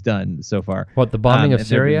things he's done so far. What, the bombing of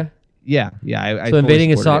Syria? Yeah. So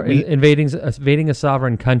invading a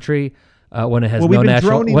sovereign country when it has no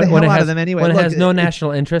national no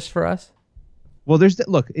national interest for us. Well,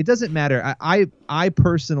 it doesn't matter. I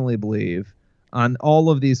personally believe on all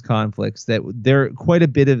of these conflicts that quite a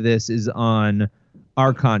bit of this is on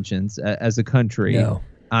our conscience as a country. No.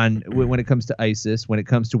 On when it comes to ISIS, when it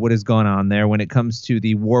comes to what has gone on there, when it comes to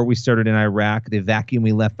the war we started in Iraq, the vacuum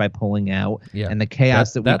we left by pulling out, and the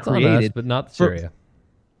chaos that we created. On us, but not Syria.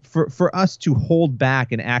 For us to hold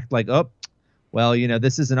back and act like,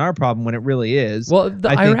 this isn't our problem when it really is. Well, the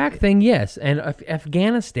Iraq thing, yes, and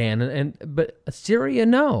Afghanistan, but Syria,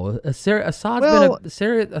 no. Assad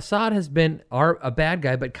has been a bad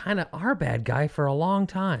guy, but kind of our bad guy for a long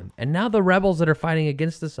time. And now the rebels that are fighting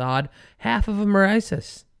against Assad, half of them are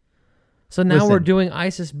ISIS. So now we're doing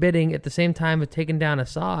ISIS bidding at the same time of taking down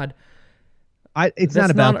Assad. It's not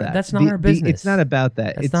about that. That's not our business. It's not about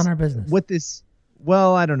that. It's not our business.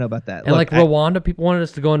 Well, I don't know about that. And Rwanda, people wanted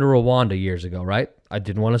us to go into Rwanda years ago, right? I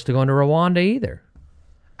didn't want us to go into Rwanda either.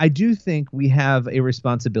 I do think we have a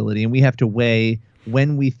responsibility, and we have to weigh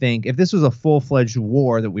when we think, if this was a full-fledged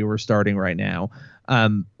war that we were starting right now,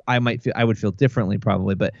 I would feel differently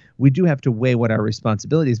probably, but we do have to weigh what our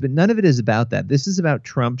responsibility is. But none of it is about that. This is about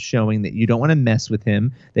Trump showing that you don't want to mess with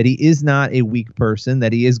him, that he is not a weak person,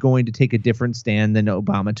 that he is going to take a different stand than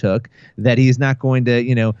Obama took, that he is not going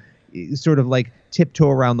to, sort of like tiptoe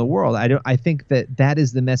around the world. I think that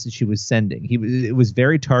is the message he was sending. It was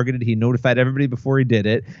very targeted. He notified everybody before he did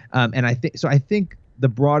it. And I think the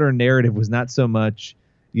broader narrative was not so much,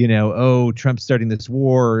 Trump's starting this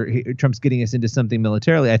war, Trump's getting us into something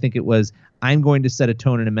militarily. I think it was, I'm going to set a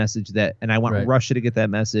tone and a message and I want Russia to get that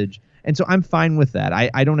message. And so I'm fine with that.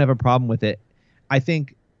 I don't have a problem with it. I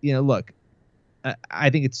think, I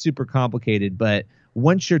think it's super complicated, but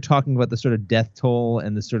once you're talking about the sort of death toll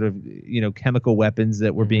and the sort of, chemical weapons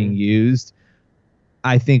that were being used,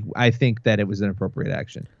 I think that it was an appropriate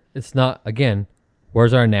action. It's not, again,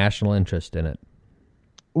 where's our national interest in it?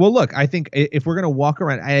 Well, look, I think if we're going to walk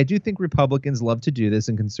around, I do think Republicans love to do this,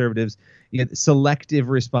 and conservatives, selective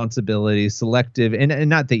responsibility, selective, and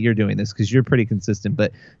not that you're doing this because you're pretty consistent,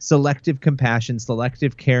 but selective compassion,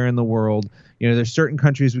 selective care in the world. There's certain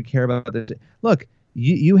countries we care about. Look,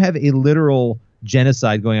 you have a literal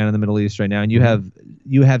genocide going on in the Middle East right now, and you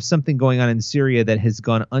have something going on in Syria that has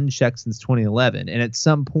gone unchecked since 2011, and at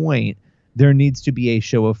some point there needs to be a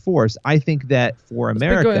show of force. I think that for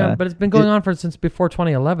America, it's been going on since before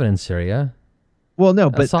 2011 in Syria. Well, no,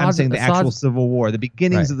 but I'm saying the actual civil war, the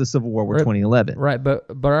beginnings of the civil war were 2011. Right, but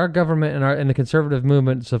our government and the conservative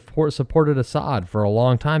movement supported Assad for a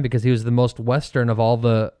long time because he was the most Western of all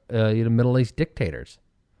the Middle East dictators.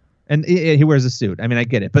 And he wears a suit. I mean, I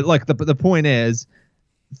get it, but like the point is,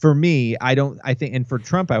 for me, I think, and for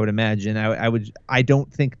Trump, I would imagine, I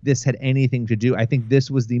don't think this had anything to do. I think this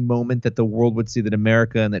was the moment that the world would see that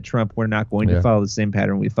America and that Trump were not going to follow the same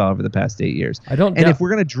pattern we followed over the past 8 years. If we're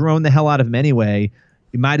going to drone the hell out of him anyway,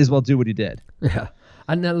 you might as well do what he did. Yeah.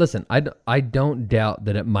 And now, listen, I don't doubt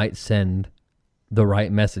that it might send the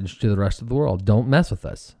right message to the rest of the world. Don't mess with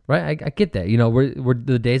us, right? I get that. We're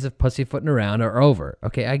the days of pussyfooting around are over.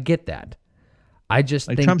 Okay, I get that. I just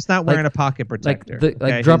think Trump's not wearing a pocket protector.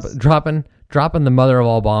 Dropping the mother of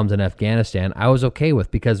all bombs in Afghanistan, I was okay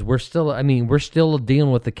with, because we're still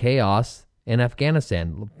dealing with the chaos in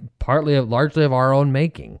Afghanistan, largely of our own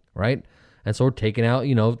making, right? And so we're taking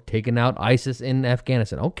out ISIS in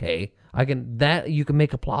Afghanistan. Okay, you can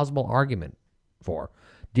make a plausible argument for.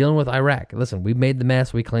 Dealing with Iraq. Listen, we made the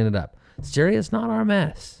mess. We cleaned it up. Syria's not our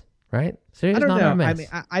mess, right? Syria's not our mess. I mean,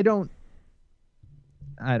 I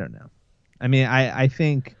don't know. I mean, I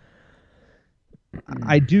think,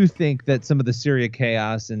 I do think that some of the Syria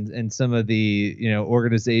chaos and some of the,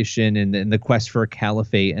 organization and the quest for a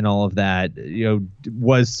caliphate and all of that,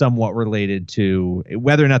 was somewhat related to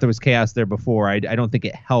whether or not there was chaos there before. I don't think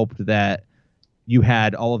it helped that you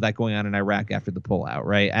had all of that going on in Iraq after the pullout,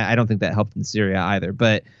 right? I don't think that helped in Syria either.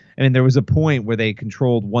 But I mean, there was a point where they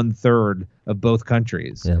controlled 1/3 of both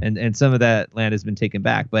countries, and some of that land has been taken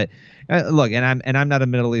back. But look, and I'm not a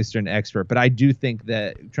Middle Eastern expert, but I do think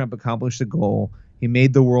that Trump accomplished the goal. He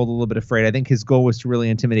made the world a little bit afraid. I think his goal was to really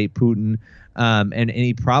intimidate Putin, and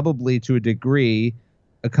he probably, to a degree,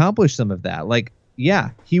 accomplished some of that. Like,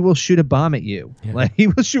 yeah, he will shoot a bomb at you. Yeah. Like he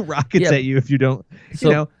will shoot rockets at you if you don't.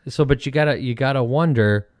 But you gotta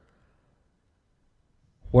wonder,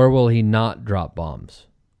 where will he not drop bombs?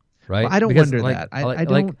 Right? Well, I don't wonder that. I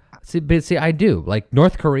don't. See, I do. Like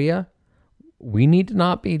North Korea, we need to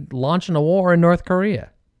not be launching a war in North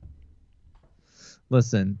Korea.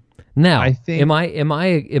 Listen, now, am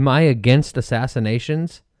I against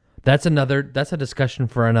assassinations? That's a discussion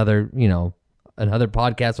for another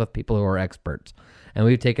podcast with people who are experts. And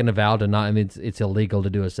we've taken a vow to not. I mean, it's illegal to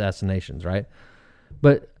do assassinations, right?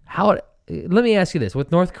 But let me ask you this: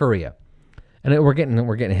 with North Korea, and we're getting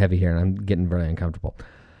heavy here, and I'm getting very uncomfortable.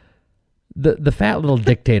 The fat little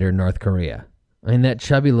dictator in North Korea, I mean, that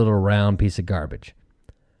chubby little round piece of garbage.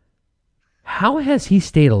 How has he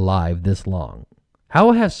stayed alive this long?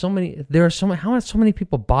 How have so many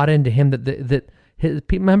people bought into him that his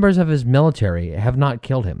members of his military have not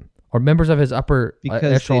killed him, or members of his upper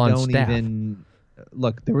echelon staff?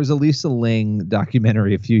 Look, there was a Lisa Ling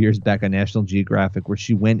documentary a few years back on National Geographic where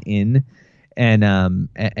she went in and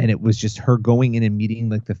it was just her going in and meeting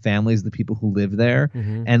like the families, the people who live there.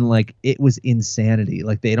 Mm-hmm. And like, it was insanity.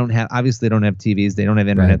 Like they don't have TVs. They don't have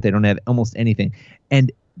internet. Right. They don't have almost anything.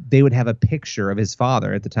 And they would have a picture of his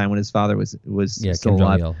father at the time when his father was still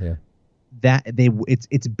alive.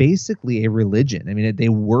 It's basically a religion. I mean, they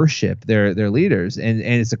worship their leaders, and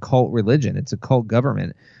it's a cult religion. It's a cult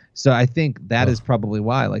government. So I think that is probably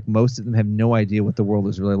why, like, most of them have no idea what the world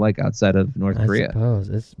is really like outside of North Korea. I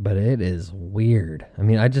suppose but it is weird. I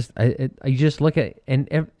mean, you just look at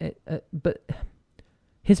but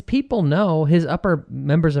his people know, his upper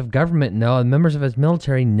members of government know, and members of his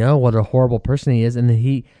military know what a horrible person he is, and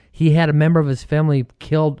he had a member of his family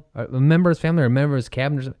killed, a member of his family or a member of his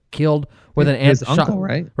cabinet killed with his uncle,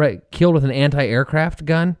 right, killed with an anti-aircraft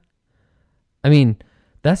gun. I mean,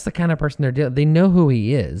 that's the kind of person they're dealing. They know who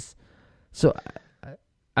he is, so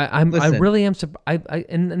I really am.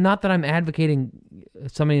 And not that I'm advocating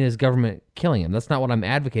somebody in his government killing him. That's not what I'm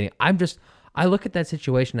advocating. I look at that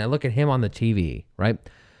situation. I look at him on the TV, right,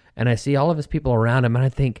 and I see all of his people around him, and I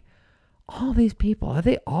think, all these people, are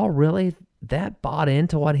they all really that bought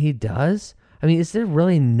into what he does? I mean, is there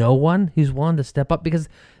really no one who's willing to step up? Because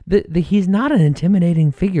he's not an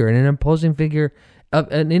intimidating figure and an imposing figure.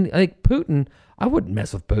 Like Putin, I wouldn't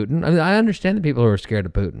mess with Putin. I mean, I understand the people who are scared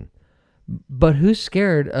of Putin, but who's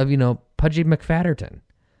scared of Pudgy McFatterton?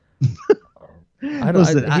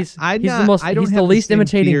 He's the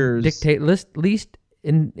least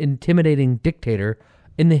intimidating dictator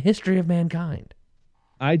in the history of mankind.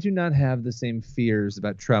 I do not have the same fears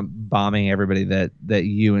about Trump bombing everybody that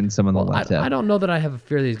you and some on the left have. I don't know that I have a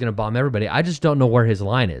fear that he's going to bomb everybody. I just don't know where his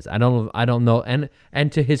line is. I don't know.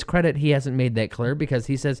 And to his credit, he hasn't made that clear, because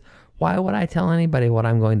he says, "Why would I tell anybody what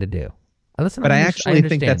I'm going to do?" Listen, but I actually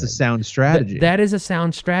think that's a sound strategy. That is a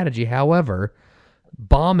sound strategy. However,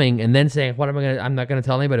 bombing and then saying, I'm not going to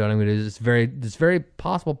tell anybody what I'm going to do. It's very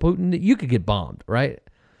possible, Putin, that you could get bombed, right?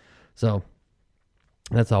 So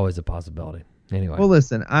that's always a possibility. Anyway. Well,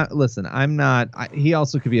 listen. I'm not. He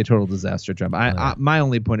also could be a total disaster, Trump. My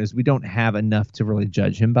only point is we don't have enough to really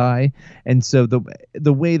judge him by, and so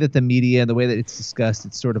the way that the media, the way that it's discussed,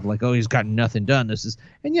 it's sort of like, oh, he's got nothing done.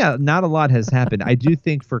 Not a lot has happened. I do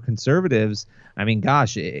think for conservatives, I mean,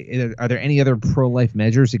 gosh, are there any other pro-life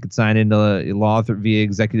measures he could sign into law via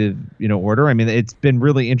executive, order? I mean, it's been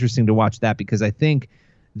really interesting to watch that, because I think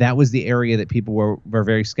that was the area that people were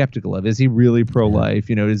very skeptical of. Is he really pro-life?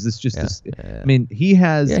 Is this just this? I mean, he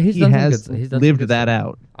has lived that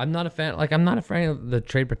out. I'm not a fan. I'm not a fan of the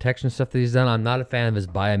trade protection stuff that he's done. I'm not a fan of his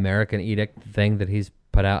Buy American edict thing that he's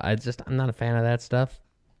put out. I'm not a fan of that stuff.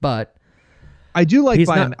 But I do like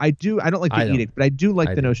buying. I don't like the edict, but I do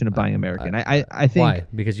like the notion of buying American. I think why?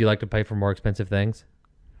 Because you like to pay for more expensive things.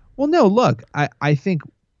 Well, no. Look, I think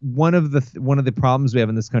one of the problems we have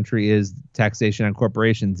in this country is taxation on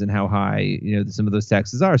corporations and how high some of those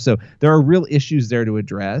taxes are. So there are real issues there to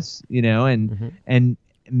address, and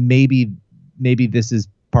maybe this is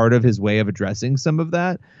part of his way of addressing some of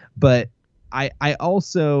that. But I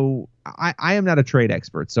am not a trade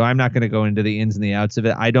expert, so I'm not going to go into the ins and the outs of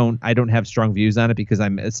it. I don't have strong views on it because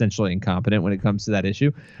I'm essentially incompetent when it comes to that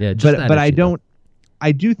issue. Yeah, but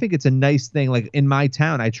I do think it's a nice thing. Like in my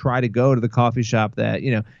town, I try to go to the coffee shop that,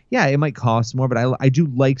 it might cost more, but I do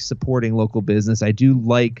like supporting local business. I do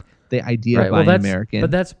like the idea of buying American.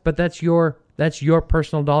 But that's your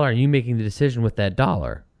personal dollar, and you making the decision with that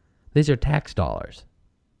dollar. These are tax dollars,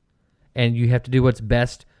 and you have to do what's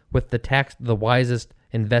best with the wisest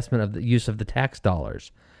investment of the use of the tax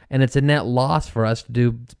dollars. And it's a net loss for us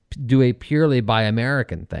to do a purely Buy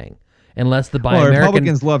American thing. unless the Buy American,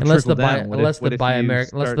 Republicans love unless the trickle down. unless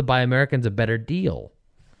the Buy American's a better deal.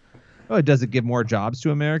 Oh, does it give more jobs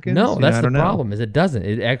to Americans? No, that's the problem. Is it doesn't.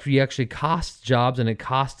 It actually costs jobs and it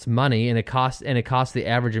costs money and it costs the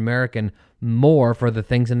average American more for the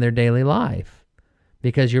things in their daily life,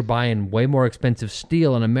 because you're buying way more expensive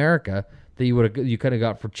steel in America that you could have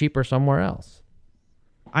got for cheaper somewhere else.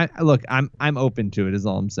 I'm open to it. Is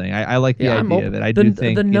all I'm saying. I like the idea that I do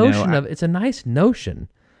think the notion of it's a nice notion,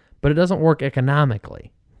 but it doesn't work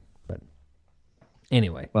economically.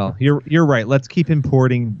 Anyway. Well, you're right. Let's keep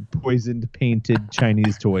importing poisoned, painted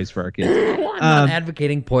Chinese toys for our kids. I'm not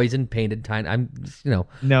advocating poisoned, painted. I'm, No,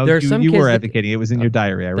 there are some you kids were advocating. It was in your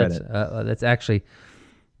diary. I read it. That's actually,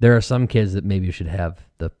 there are some kids that maybe you should have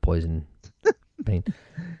the poison paint.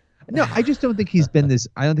 No, I just don't think he's been this.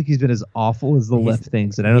 I don't think he's been as awful as the left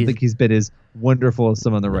thinks, and I don't think he's been as wonderful as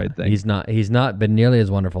some on the right thinks. He's not been nearly as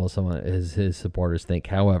wonderful as his supporters think.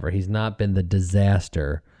 However, he's not been the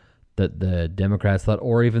disaster that the Democrats thought,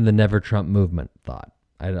 or even the Never Trump movement thought.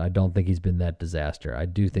 I don't think he's been that disaster. I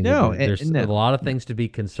do think there's a lot of things to be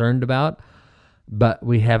concerned about, but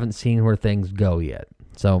we haven't seen where things go yet.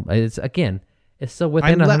 So it's still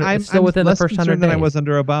within the first 100 days. Than I was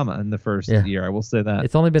under Obama in the first year. I will say that.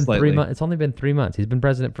 It's only been 3 months. It's only been 3 months. He's been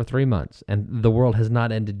president for 3 months, and the world has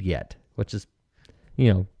not ended yet, which is,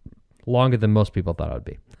 longer than most people thought it would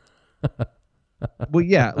be. Well,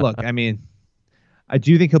 yeah. Look, I mean,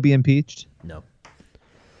 do you think he'll be impeached? No.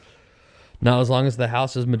 Not as long as the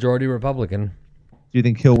House is majority Republican. Do you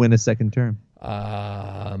think he'll win a second term?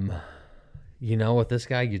 With this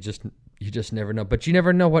guy, you just never know. But you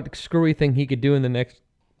never know what screwy thing he could do in the next,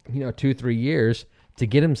 2-3 years to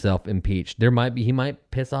get himself impeached. He might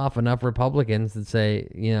piss off enough Republicans that say,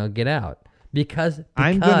 get out. Because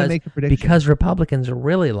I'm going to make a prediction. Because Republicans are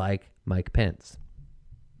really like Mike Pence.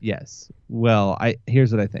 Yes. Well,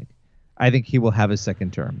 here's what I think. I think he will have a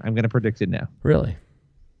second term. I'm going to predict it now. Really?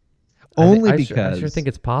 Because I sure think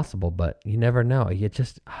it's possible, but you never know. You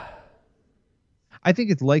just. I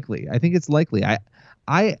think it's likely.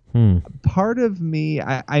 Part of me,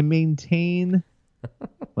 I maintain.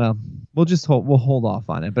 Well, we'll hold off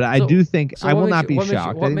on it, but I do think I will not be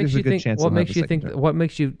shocked. I think there's a good chance. What makes you think? What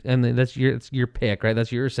makes you? And that's your pick, right? That's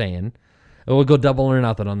what you're saying. We'll go double or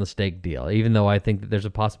nothing on the stake deal, even though I think that there's a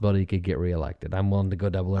possibility he could get reelected. I'm willing to go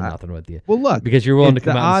double or nothing with you. Well, look, because you're willing to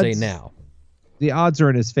come out and say now. The odds are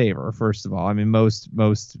in his favor. First of all, I mean, most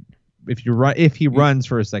if he runs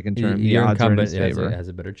for a second term, the odds are in his favor. Has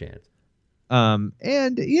a better chance. And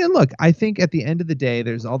look, I think at the end of the day,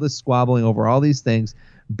 there's all this squabbling over all these things,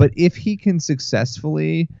 but if he can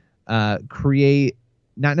successfully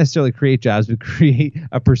not necessarily create jobs, but create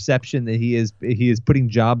a perception that he is putting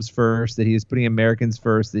jobs first, that he is putting Americans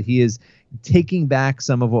first, that he is taking back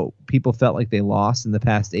some of what people felt like they lost in the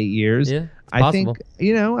past 8 years. Yeah, I think,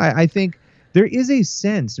 I think there is a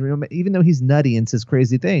sense, even though he's nutty and says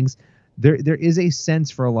crazy things, there is a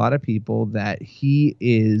sense for a lot of people that he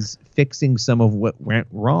is fixing some of what went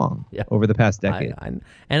wrong over the past decade. And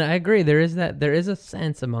I agree. There is a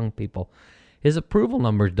sense among people. His approval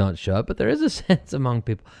numbers don't show up, but there is a sense among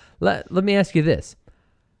people. Let me ask you this.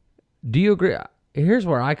 Do you agree? Here's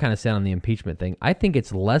where I kind of stand on the impeachment thing. I think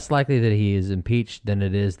it's less likely that he is impeached than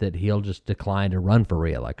it is that he'll just decline to run for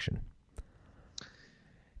re-election.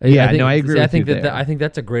 Yeah, I agree with you there. I think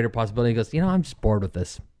that's a greater possibility. He goes, I'm just bored with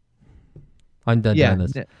this. I'm done doing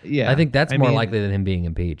this. Yeah, I think that's more likely than him being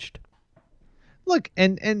impeached. Look,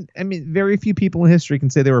 and I mean, very few people in history can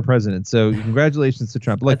say they were president. So congratulations to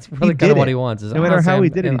Trump. Look, that's really kind of what he wants. No matter how he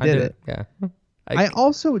did it, he did it. Yeah. I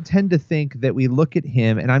also tend to think that we look at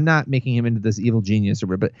him, and I'm not making him into this evil genius,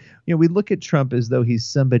 but we look at Trump as though he's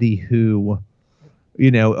somebody who,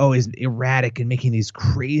 is erratic and making these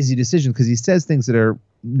crazy decisions because he says things that are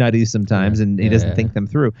nutty sometimes and he doesn't think them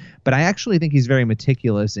through. But I actually think he's very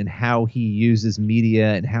meticulous in how he uses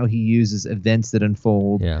media and how he uses events that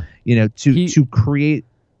unfold, to create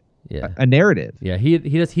a narrative. Yeah, he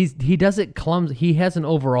does it clumsily. He has an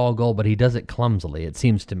overall goal, but he does it clumsily, it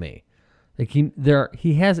seems to me. Like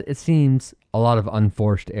he has, it seems, a lot of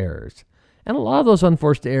unforced errors. And a lot of those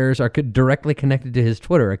unforced errors are directly connected to his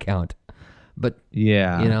Twitter account. But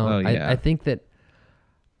I think that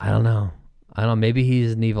I don't know. Maybe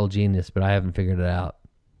he's an evil genius, but I haven't figured it out.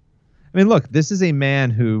 I mean, look, this is a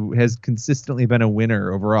man who has consistently been a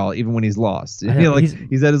winner overall, even when he's lost.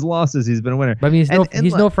 He's at his losses, he's been a winner. But I mean,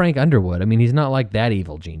 he's no Frank Underwood. I mean, he's not like that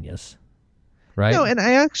evil genius, right? No, and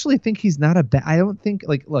I actually think he's not a bad. I don't think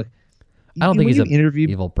look. I don't think he's an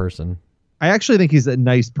evil person. I actually think he's a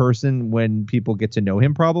nice person when people get to know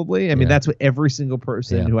him. Probably, I mean, that's what every single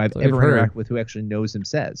person who I've ever interacted with who actually knows him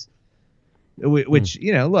says. Which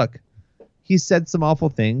look. he's said some awful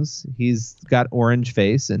things. He's got orange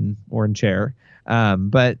face and orange hair,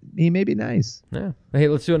 but he may be nice. Yeah. Hey,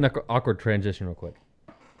 let's do an awkward transition real quick.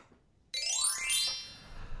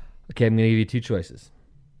 Okay, I'm going to give you two choices.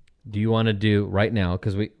 Do you want to do right now,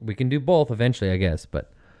 because we can do both eventually, I guess,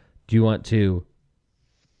 but do you want to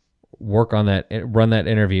work on that, run that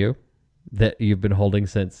interview that you've been holding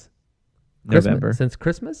since November? Since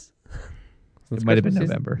Christmas? It might have been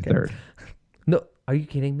November 3rd. No, are you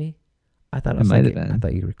kidding me? I thought it might have been. I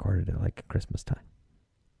thought you recorded it like Christmas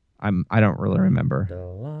time. I don't really remember.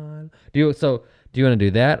 Do you want to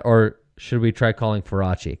do that, or should we try calling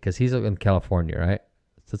Faraci, because he's in California, right?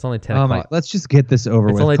 So it's only 10 o'clock. Let's just get this over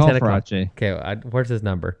with. Only Call 10 o'clock. Faraci. Okay, where's his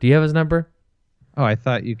number? Do you have his number? Oh, I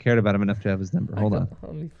thought you cared about him enough to have his number. Hold on.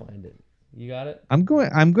 Let me find it. You got it? I'm going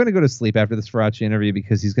to go to sleep after this Faraci interview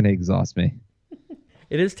because he's going to exhaust me.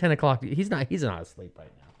 It is 10 o'clock. He's not asleep right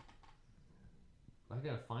now. I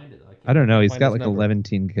gotta find it. I don't know. He's got like 11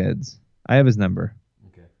 kids. I have his number.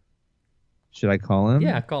 Okay. Should I call him?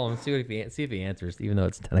 Yeah, call him. See if he answers, even though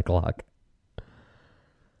it's 10 o'clock.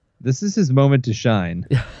 This is his moment to shine.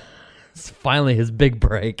 It's finally his big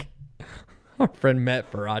break. Our friend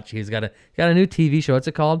Matt Faraci, he's got a new TV show. What's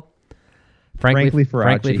it called? Frankly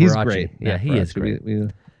Faraci. He's great. Yeah, he is great.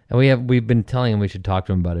 And we've been telling him we should talk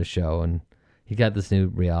to him about his show, and he got this new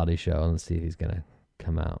reality show. Let's see if he's gonna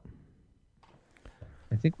come out.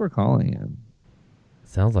 I think we're calling him.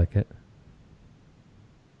 Sounds like it.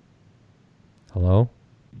 Hello?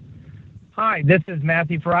 Hi, this is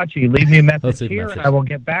Matthew Faraci. Leave me a message here, and I will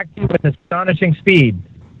get back to you with astonishing speed.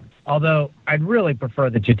 Although, I'd really prefer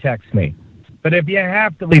that you text me. But if you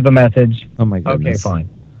have to leave a message, oh my goodness. Okay, fine.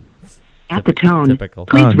 At the tone, Typical.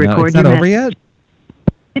 please record it's not your over yet?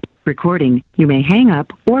 recording. You may hang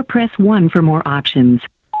up or press 1 for more options.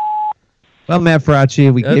 Well, Matt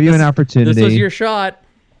Faraci, we gave you an opportunity. This was your shot.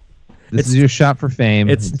 This is your shot for fame.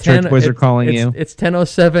 It's the Church Boys are calling you. It's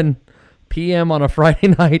 10:07 p.m. on a Friday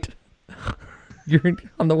night. You're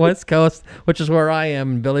on the West Coast, which is where I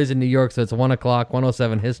am. Billy's in New York, so it's 1 o'clock,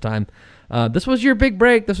 1:07 his time. This was your big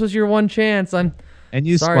break. This was your one chance. And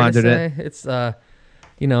you sorry squandered to say, it's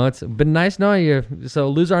it's been nice knowing you. So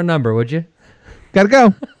lose our number, would you? Gotta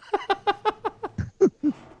go.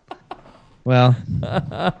 Well,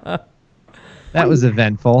 that was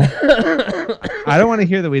eventful. I don't want to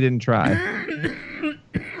hear that we didn't try.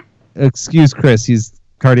 Excuse Chris. He's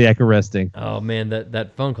cardiac arresting. Oh man,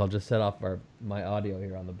 that phone call just set off my audio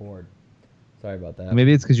here on the board. Sorry about that.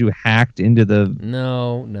 Maybe it's because you hacked into the.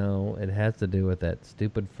 No, it has to do with that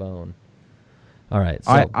stupid phone. All right,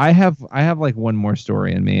 so I have like one more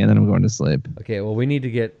story in me, and then I'm going to sleep. Okay, well we need to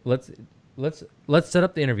get let's set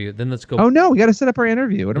up the interview. Then let's go. Oh no, we got to set up our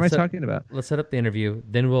interview. What am I talking about? Let's set up the interview.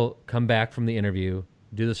 Then we'll come back from the interview,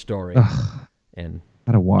 do the story, and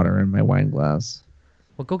out of water in my wine glass.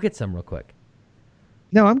 Well, go get some real quick.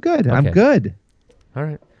 No, I'm good. Okay. I'm good. All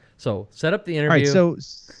right. So set up the interview. All right.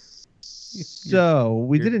 So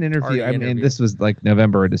we did an interview. I mean, this was like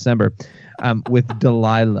November or December, with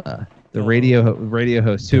Delilah, the radio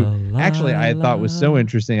host, who actually I thought was so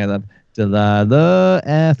interesting. I love Delilah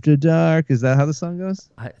After Dark. Is that how the song goes?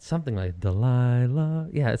 Something like Delilah.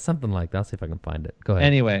 Yeah, it's something like that. I'll see if I can find it. Go ahead.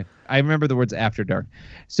 Anyway, I remember the words After Dark.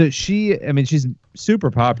 So she's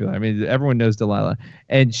super popular. I mean, everyone knows Delilah.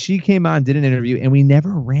 And she came on, did an interview, and we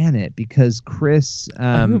never ran it because Chris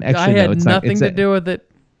actually I had nothing to do with it.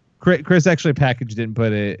 Chris actually packaged it and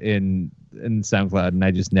put it in SoundCloud, and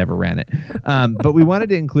I just never ran it. But we wanted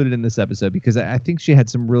to include it in this episode because I think she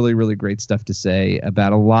had some really, really great stuff to say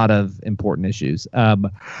about a lot of important issues.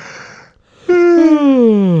 Anyway,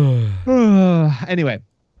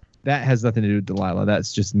 that has nothing to do with Delilah.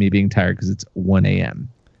 That's just me being tired because it's 1 a.m.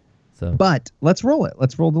 So, but let's roll it.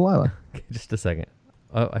 Let's roll Delilah. Just a second.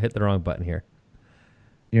 Oh, I hit the wrong button here.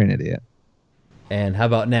 You're an idiot. And how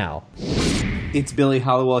about now? It's Billy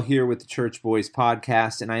Hollowell here with the Church Boys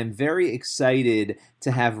podcast, and I am very excited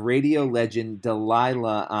to have radio legend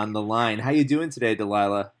Delilah on the line. How you doing today,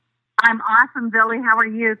 Delilah? I'm awesome, Billy. How are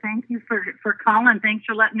you? Thank you for calling. Thanks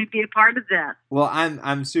for letting me be a part of this. Well,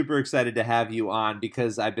 I'm super excited to have you on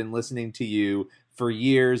because I've been listening to you for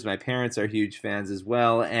years. My parents are huge fans as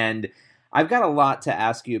well, and I've got a lot to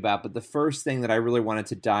ask you about. But the first thing that I really wanted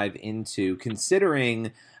to dive into,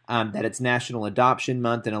 considering that it's National Adoption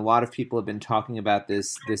Month, and a lot of people have been talking about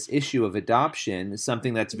this issue of adoption,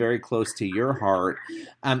 something that's very close to your heart.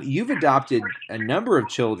 You've adopted a number of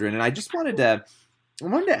children, and I wanted to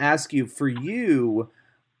ask you, for you,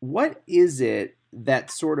 what is it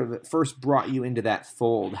that sort of first brought you into that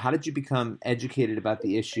fold? How did you become educated about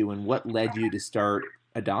the issue, and what led you to start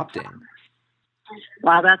adopting?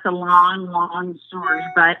 Wow, that's a long, long story.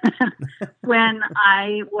 But when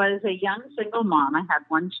I was a young single mom, I had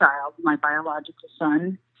one child, my biological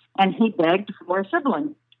son, and he begged for a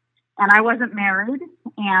sibling. And I wasn't married,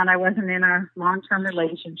 and I wasn't in a long-term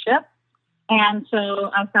relationship. And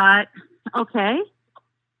so I thought, okay,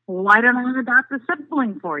 why don't I adopt a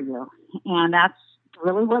sibling for you? And that's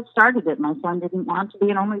really what started it. My son didn't want to be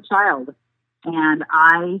an only child, and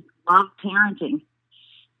I love parenting.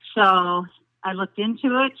 So I looked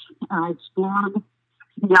into it, I explored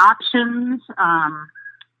the options,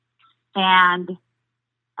 and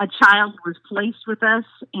a child was placed with us,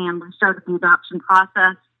 and we started the adoption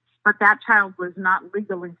process, but that child was not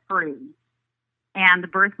legally free. And the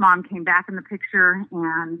birth mom came back in the picture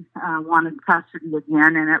and wanted custody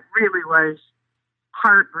again, and it really was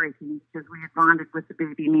heartbreaking because we had bonded with the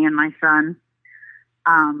baby, me and my son.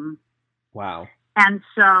 Wow. And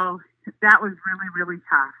so that was really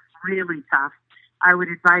tough. I would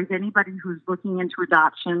advise anybody who's looking into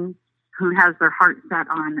adoption, who has their heart set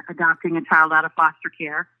on adopting a child out of foster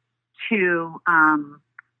care, to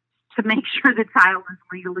make sure the child is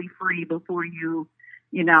legally free before you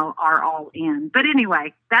are all in. But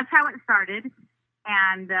anyway, that's how it started.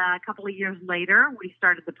 And a couple of years later, we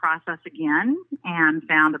started the process again and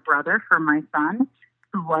found a brother for my son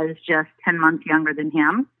who was just 10 months younger than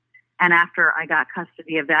him. And after I got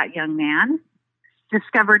custody of that young man,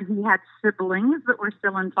 discovered he had siblings that were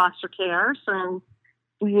still in foster care. So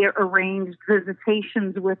we arranged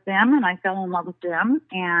visitations with them, and I fell in love with them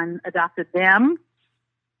and adopted them.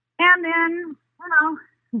 And then,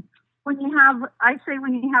 when you have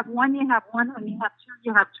one, you have one. When you have two,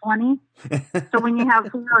 you have 20. So when you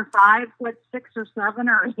have 4 or 5, what's 6 or 7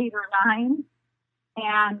 or 8 or 9?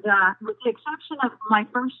 And with the exception of my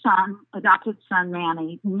first son, adopted son,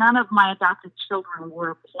 Manny, none of my adopted children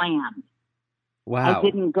were planned. Wow. I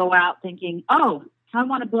didn't go out thinking, I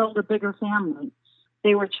want to build a bigger family.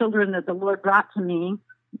 They were children that the Lord brought to me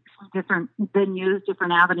from different venues,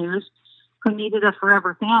 different avenues, who needed a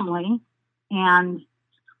forever family. And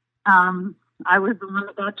I was the one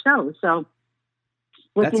that God chose. So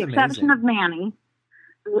with the exception of Manny,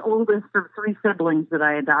 the oldest of 3 siblings that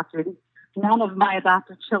I adopted, none of my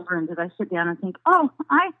adopted children did I sit down and think,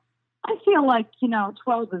 I feel like,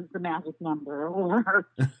 12 is the magic number, or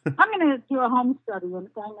I'm going to do a home study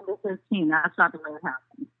and find number 13. That's not the way it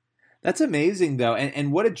happened. That's amazing, though,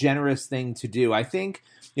 and what a generous thing to do. I think,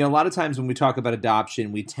 a lot of times when we talk about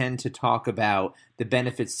adoption, we tend to talk about the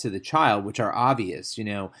benefits to the child, which are obvious,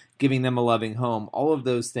 giving them a loving home, all of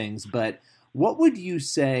those things. But what would you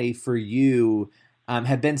say for you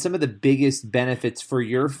have been some of the biggest benefits for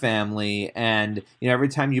your family? And, every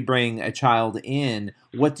time you bring a child in,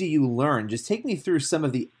 what do you learn? Just take me through some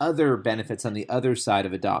of the other benefits on the other side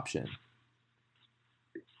of adoption.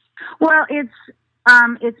 Well,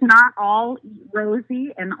 it's not all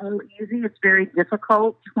rosy and all easy. It's very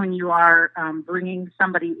difficult when you are bringing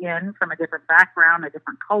somebody in from a different background, a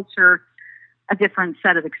different culture, a different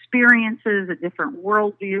set of experiences, a different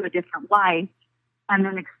worldview, a different life, and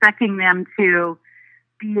then expecting them to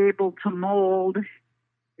be able to mold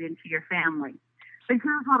into your family. But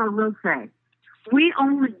here's what I will say. We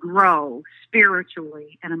only grow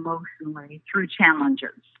spiritually and emotionally through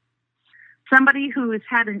challenges. Somebody who has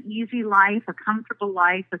had an easy life, a comfortable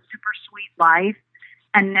life, a super sweet life,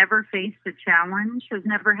 and never faced a challenge, has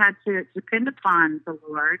never had to depend upon the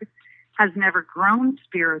Lord, has never grown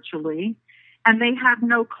spiritually, and they have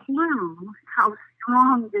no clue how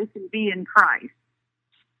strong they can be in Christ.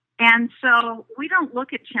 And so we don't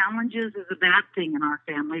look at challenges as a bad thing in our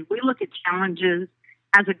family. We look at challenges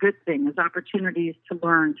as a good thing, as opportunities to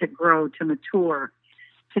learn, to grow, to mature,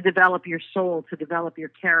 to develop your soul, to develop your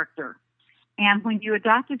character. And when you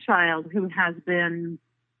adopt a child who has been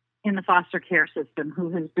in the foster care system,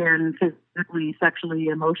 who has been physically, sexually,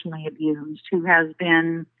 emotionally abused, who has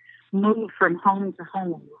been moved from home to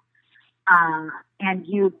home, and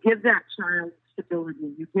you give that child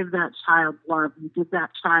stability, you give that child love, you give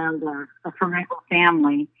that child a forever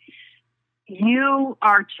family, you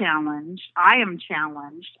are challenged. I am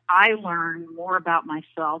challenged. I learn more about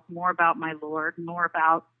myself, more about my Lord, more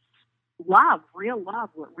about love,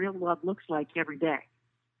 what real love looks like every day.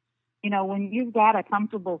 When you've got a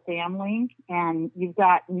comfortable family and you've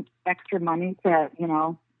got extra money to,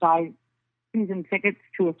 buy season tickets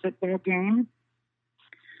to a football game,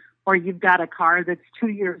 or you've got a car that's 2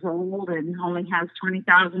 years old and only has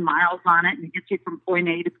 20,000 miles on it and it gets you from point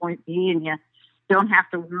A to point B, and you don't have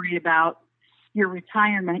to worry about your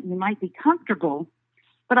retirement, you might be comfortable.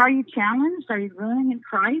 But are you challenged? Are you growing in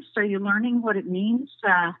Christ? Are you learning what it means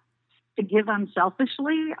to give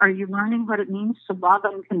unselfishly? Are you learning what it means to love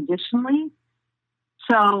unconditionally?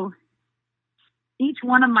 So each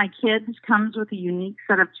one of my kids comes with a unique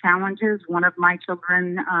set of challenges. One of my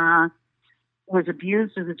children was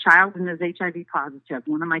abused as a child and is HIV positive.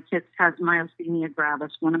 One of my kids has myasthenia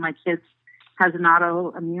gravis. One of my kids has an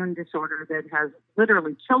autoimmune disorder that has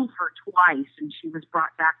literally killed her twice, and she was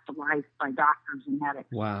brought back to life by doctors and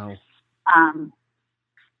medics. Wow.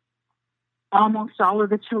 Almost all of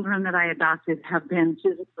the children that I adopted have been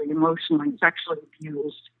physically, emotionally, sexually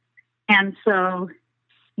abused. And so,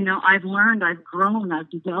 you know, I've learned, I've grown, I've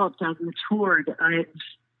developed, I've matured.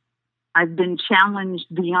 I've been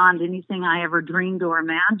challenged beyond anything I ever dreamed or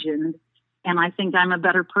imagined. And I think I'm a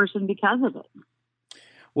better person because of it.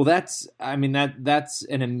 Well, that's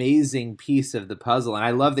an amazing piece of the puzzle. And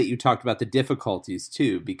I love that you talked about the difficulties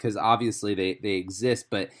too, because obviously they exist,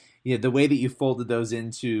 but you know, the way that you folded those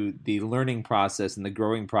into the learning process and the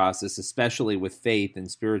growing process, especially with faith and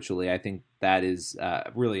spiritually, I think that is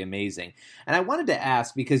really amazing. And I wanted to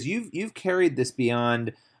ask, because you've carried this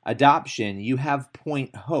beyond adoption, you have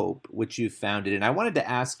Point Hope, which you've founded, and I wanted to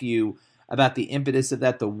ask you about the impetus of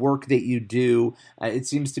that, the work that you do. It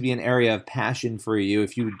seems to be an area of passion for you.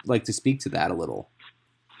 If you would like to speak to that a little.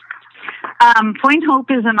 Point Hope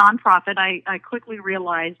is a nonprofit. I quickly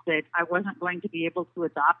realized that I wasn't going to be able to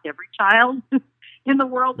adopt every child in the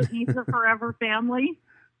world that needs a forever family.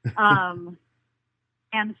 And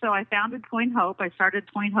so I founded Point Hope. I started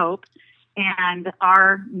Point Hope. And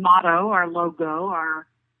our motto, our logo,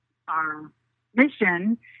 our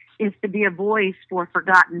mission is to be a voice for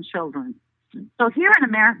forgotten children. So here in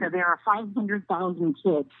America, there are 500,000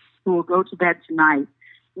 kids who will go to bed tonight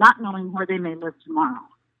not knowing where they may live tomorrow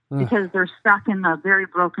because they're stuck in a very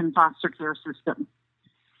broken foster care system.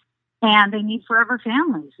 And they need forever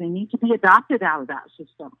families. They need to be adopted out of that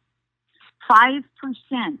system. 5%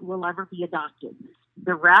 will ever be adopted.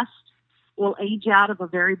 The rest will age out of a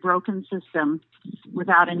very broken system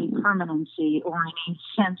without any permanency or any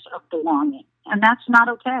sense of belonging. And that's not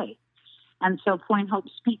okay. And so Point Hope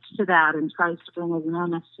speaks to that and tries to bring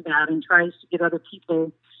awareness to that and tries to get other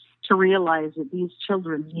people to realize that these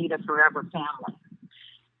children need a forever family.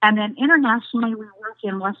 And then internationally, we work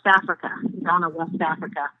in West Africa, Ghana, West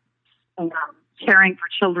Africa, caring for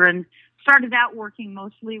children. Started out working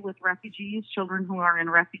mostly with refugees, children who are in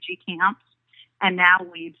refugee camps. And now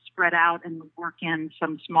we've spread out and work in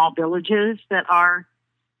some small villages that are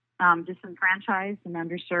disenfranchised and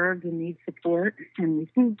underserved and need support. And we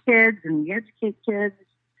feed kids and we educate kids.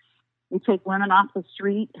 We take women off the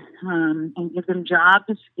street and give them jobs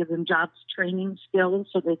training skills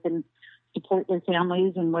so they can support their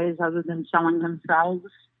families in ways other than selling themselves.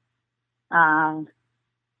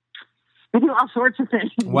 We do all sorts of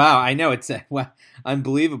things. Wow, I know, it's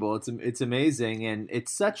unbelievable. It's amazing, and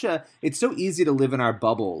it's so easy to live in our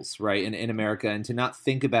bubbles, right, in America, and to not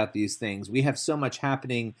think about these things. We have so much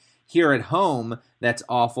happening here at home that's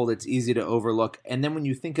awful, that's easy to overlook, and then when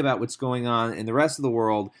you think about what's going on in the rest of the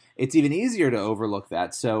world, it's even easier to overlook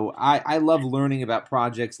that. So I love learning about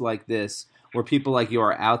projects like this, where people like you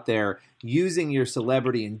are out there using your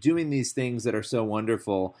celebrity and doing these things that are so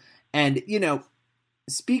wonderful. And you know,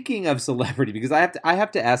 speaking of celebrity, because I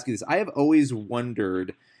have to ask you this, I have always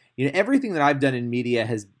wondered, you know, everything that I've done in media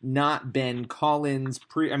has not been call-ins.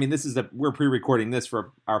 We're pre-recording this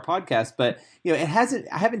for our podcast, but you know,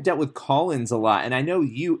 I haven't dealt with call-ins a lot, and I know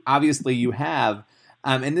you have,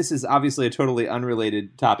 and this is obviously a totally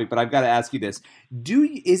unrelated topic, but I've got to ask you this: do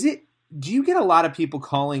you get a lot of people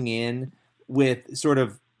calling in with sort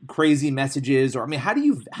of crazy messages, or I mean, how do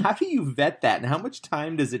you vet that, and how much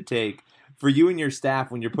time does it take for you and your staff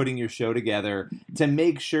when you're putting your show together to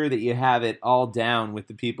make sure that you have it all down with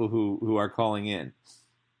the people who are calling in?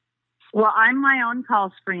 Well, I'm my own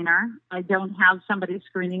call screener. I don't have somebody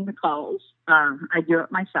screening the calls. I do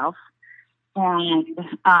it myself. And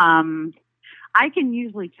I can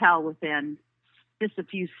usually tell within just a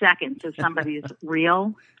few seconds if somebody is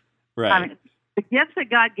real. Right. I mean, the gifts that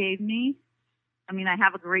God gave me, I mean, I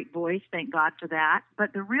have a great voice, thank God for that.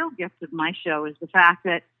 But the real gift of my show is the fact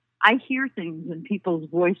that I hear things in people's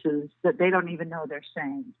voices that they don't even know they're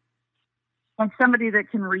saying. Like somebody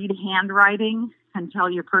that can read handwriting and tell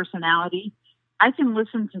your personality, I can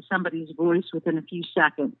listen to somebody's voice within a few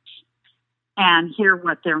seconds and hear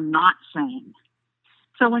what they're not saying.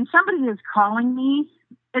 So when somebody is calling me,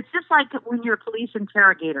 it's just like when you're a police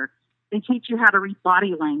interrogator. They teach you how to read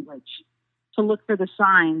body language to look for the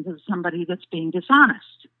signs of somebody that's being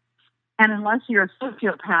dishonest. And unless you're a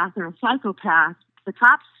sociopath or a psychopath, the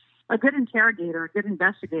cops, a good interrogator, a good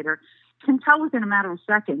investigator, can tell within a matter of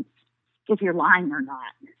seconds if you're lying or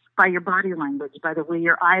not by your body language, by the way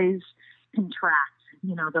your eyes contract,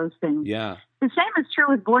 you know, those things. Yeah. The same is true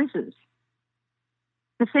with voices.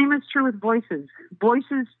 The same is true with voices.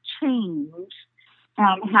 Voices change,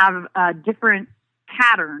 have a different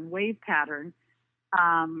wave pattern,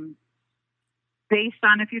 based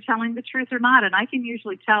on if you're telling the truth or not. And I can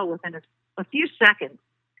usually tell within a few seconds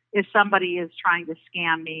if somebody is trying to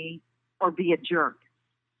scam me or be a jerk.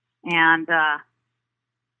 And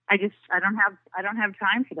I don't have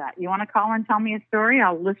time for that. You want to call and tell me a story?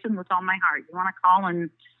 I'll listen with all my heart. You want to call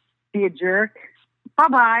and be a jerk?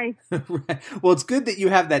 Bye-bye. Right. Well, it's good that you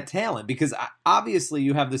have that talent, because obviously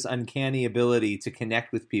you have this uncanny ability to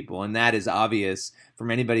connect with people, and that is obvious from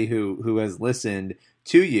anybody who has listened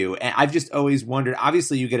to you. And I've just always wondered,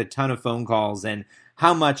 obviously you get a ton of phone calls, and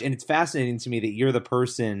how much, and it's fascinating to me that you're the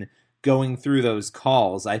person going through those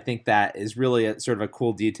calls. I think that is really sort of a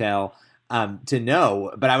cool detail to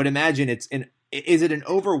know. But I would imagine is it an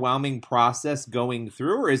overwhelming process going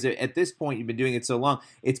through, or is it, at this point, you've been doing it so long,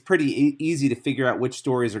 it's pretty easy to figure out which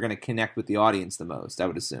stories are going to connect with the audience the most, I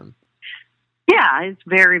would assume? Yeah, it's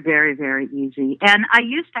very, very, very easy. And I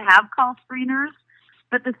used to have call screeners,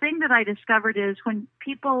 but the thing that I discovered is when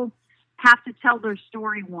people have to tell their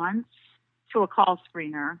story once to a call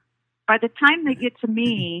screener, by the time they get to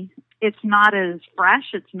me, it's not as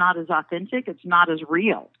fresh, it's not as authentic, it's not as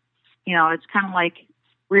real. It's kind of like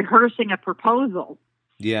rehearsing a proposal.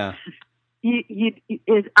 Yeah.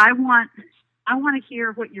 I want to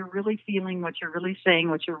hear what you're really feeling, what you're really saying,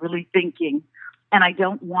 what you're really thinking, and I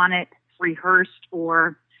don't want it rehearsed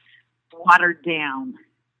or watered down.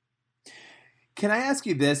 Can I ask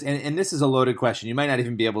you this? And this is a loaded question. You might not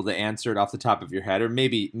even be able to answer it off the top of your head, or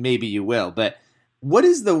maybe you will. But what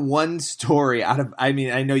is the one story I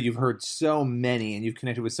know you've heard so many and you've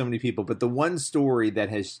connected with so many people, but the one story that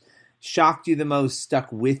has shocked you the most,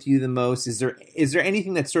 stuck with you the most? Is there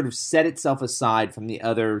anything that sort of set itself aside from the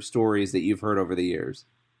other stories that you've heard over the years?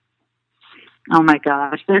 Oh my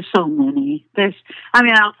gosh, there's so many.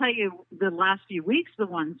 I'll tell you the last few weeks, the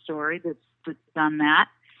one story that's done that.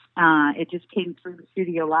 It just came through the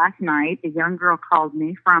studio last night. A young girl called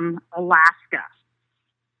me from Alaska,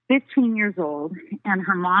 15 years old, and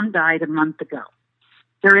her mom died a month ago.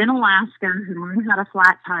 They're in Alaska. Her mom had a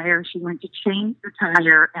flat tire. She went to change the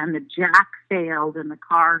tire, and the jack failed, and the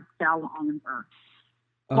car fell on her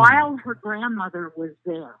while her grandmother was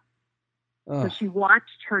there. So she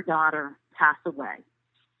watched her daughter pass away.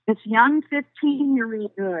 This young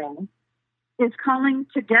 15-year-old girl is calling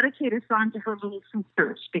to dedicate a song to her little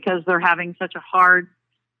sisters because they're having such a hard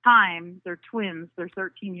time. They're twins. They're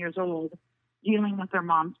 13 years old, dealing with their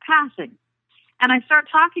mom's passing. And I start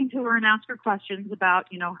talking to her and ask her questions about,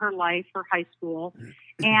 her life, her high school.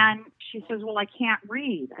 And she says, well, I can't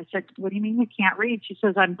read. I said, what do you mean you can't read? She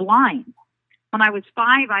says, I'm blind. When I was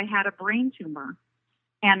 5, I had a brain tumor,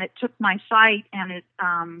 and it took my sight and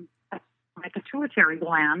my pituitary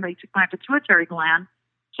gland. They took my pituitary gland.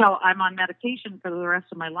 So I'm on medication for the rest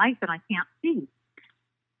of my life, and I can't see.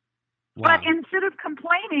 Wow. But instead of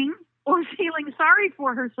complaining or feeling sorry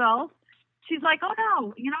for herself, she's like, oh,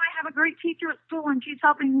 no, I have a great teacher at school, and she's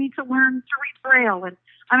helping me to learn to read Braille. And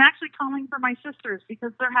I'm actually calling for my sisters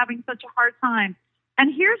because they're having such a hard time.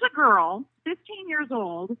 And here's a girl, 15 years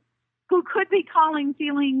old, who could be calling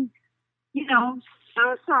feeling,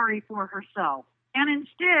 so sorry for herself. And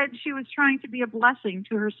instead, she was trying to be a blessing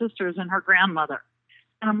to her sisters and her grandmother.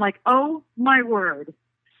 And I'm like, oh, my word.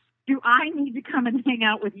 Do I need to come and hang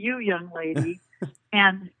out with you, young lady,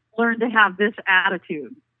 and learn to have this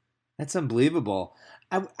attitude? That's unbelievable.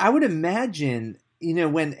 I would imagine,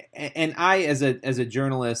 when, and I, as a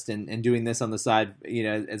journalist and doing this on the side,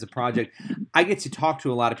 as a project, I get to talk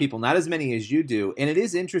to a lot of people, not as many as you do. And it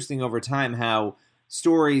is interesting over time how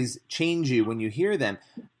stories change you when you hear them.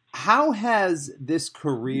 How has this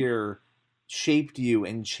career shaped you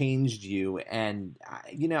and changed you and,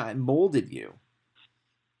 molded you?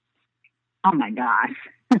 Oh my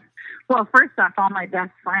gosh. Well, first off, all my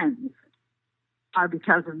best friends are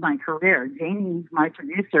because of my career. Janie, my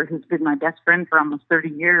producer, who's been my best friend for almost 30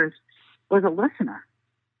 years, was a listener.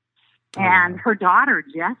 And her daughter,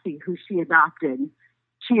 Jessie, who she adopted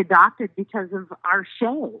because of our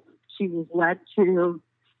show. She was led to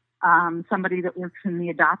somebody that works in the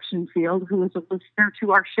adoption field who was a listener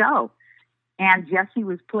to our show. And Jessie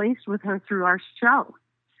was placed with her through our show.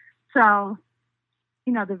 So,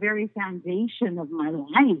 the very foundation of my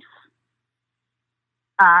life,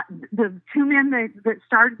 the two men that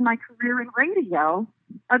started my career in radio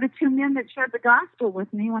are the two men that shared the gospel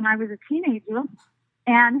with me when I was a teenager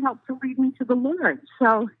and helped to lead me to the Lord.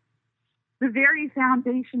 So the very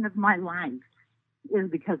foundation of my life is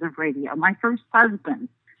because of radio. My first husband,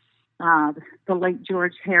 the late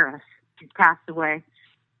George Harris, he passed away,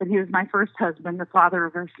 but he was my first husband, the father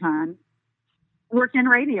of our son. work in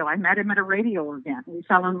radio. I met him at a radio event. We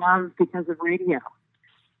fell in love because of radio.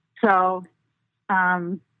 So,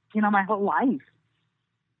 my whole life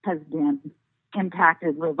has been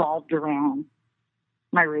impacted, revolved around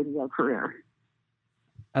my radio career.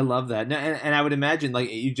 I love that. And I would imagine,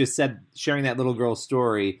 like you just said, sharing that little girl's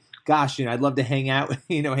story, gosh, I'd love to hang out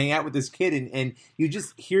with this kid. And you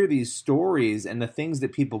just hear these stories and the things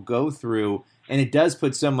that people go through. And it does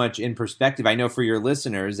put so much in perspective. I know for your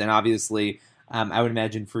listeners, and obviously I would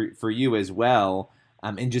imagine for you as well,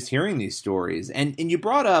 and just hearing these stories. And you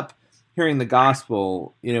brought up hearing the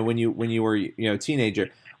gospel, when you were, a teenager.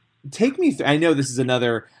 Take me through. I know this is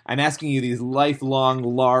another. I'm asking you these lifelong,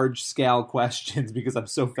 large-scale questions because I'm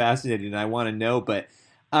so fascinated and I want to know. But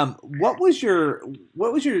what was your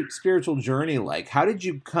spiritual journey like? How did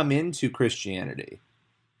you come into Christianity?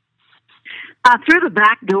 Through the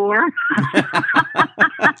back door.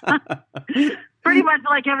 Pretty much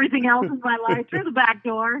like everything else in my life, through the back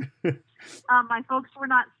door. My folks were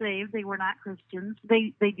not saved. They were not Christians.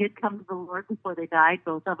 They did come to the Lord before they died,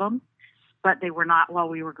 both of them, but they were not while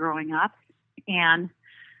we were growing up. And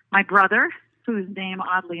my brother, whose name,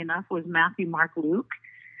 oddly enough, was Matthew Mark Luke,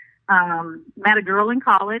 met a girl in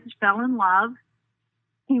college, fell in love.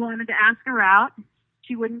 He wanted to ask her out.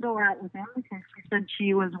 She wouldn't go out with him because she said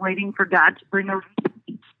she was waiting for God to bring a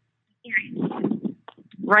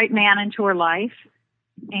right man into her life.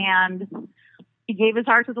 And he gave his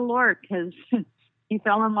heart to the Lord because he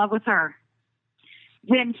fell in love with her.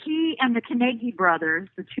 Then he and the Carnegie brothers,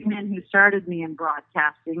 the two men who started me in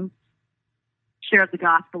broadcasting, shared the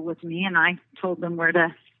gospel with me, and I told them where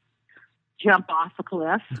to jump off a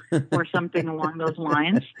cliff or something along those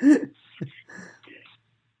lines.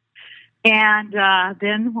 And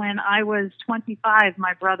then when I was 25,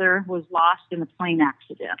 my brother was lost in a plane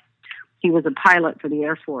accident. He was a pilot for the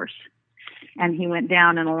Air Force, and he went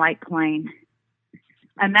down in a light plane.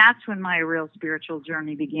 And that's when my real spiritual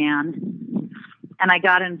journey began. And I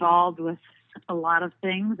got involved with a lot of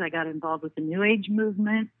things. I got involved with the New Age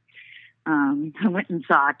movement. I went and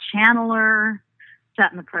saw a channeler,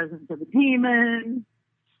 sat in the presence of a demon,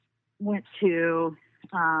 went to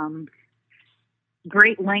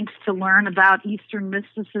great lengths to learn about Eastern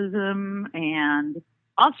mysticism and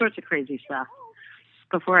all sorts of crazy stuff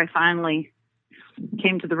before I finally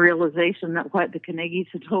came to the realization that what the Carnegies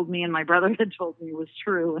had told me and my brother had told me was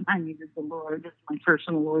true, and I needed the Lord as my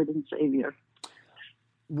personal Lord and Savior.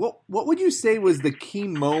 What would you say was the key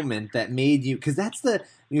moment that made you? Because that's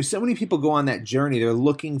so many people go on that journey. They're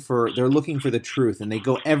looking for the truth, and they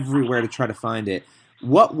go everywhere to try to find it.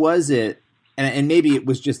 What was it? And maybe it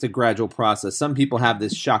was just a gradual process. Some people have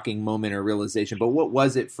this shocking moment or realization, but what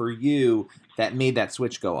was it for you that made that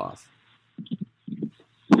switch go off?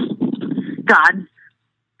 God.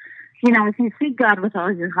 If you seek God with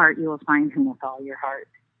all your heart, you will find him with all your heart.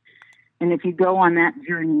 And if you go on that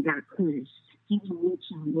journey, that cruise, he will meet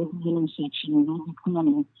you in every intersection, in every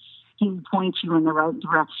corner. He will point you in the right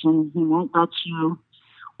direction. He won't let you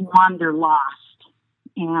wander lost.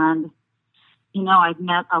 And, I've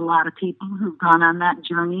met a lot of people who've gone on that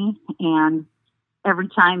journey, and every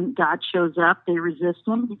time God shows up, they resist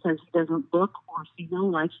him because he doesn't look or feel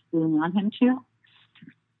like they want him to.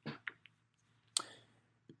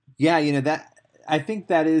 Yeah, that I think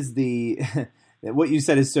that is what you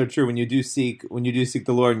said is so true. When you do seek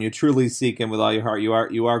the Lord and you truly seek him with all your heart,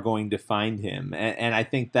 you are going to find him. And I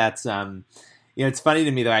think that's it's funny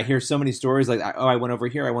to me that I hear so many stories like, oh, I went over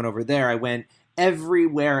here, I went over there, I went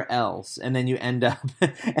everywhere else, and then you end up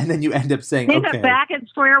saying, okay, back at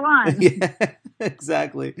square one. Yeah,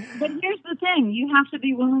 exactly. But here's the thing: you have to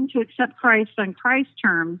be willing to accept Christ on Christ's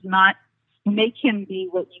terms, not make him be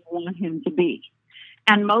what you want him to be.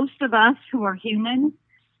 And most of us who are human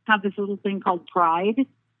have this little thing called pride,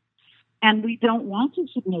 and we don't want to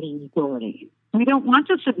submit to authority. We don't want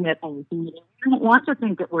to submit anything. We don't want to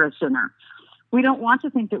think that we're a sinner. We don't want to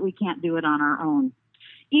think that we can't do it on our own.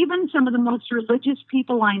 Even some of the most religious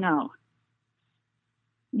people I know,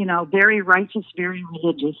 very righteous, very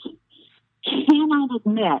religious, cannot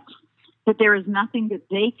admit that there is nothing that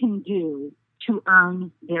they can do to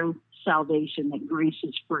earn their salvation, that grace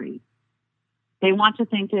is free. They want to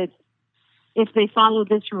think that if they follow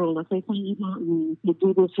this rule, if they follow that rule, if they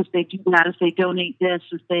do this, if they do that, if they donate this,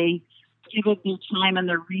 if they give up their time and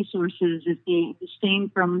their resources, if they abstain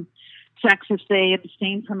from sex, if they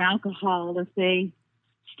abstain from alcohol, if they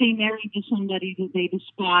stay married to somebody that they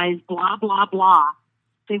despise, blah, blah, blah,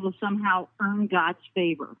 they will somehow earn God's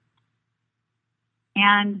favor.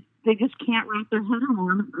 And they just can't wrap their head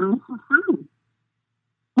around grace for free.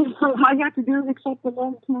 So all you have to do is accept the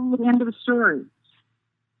Lord at the end of the story.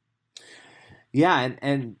 Yeah,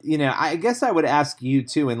 and I guess I would ask you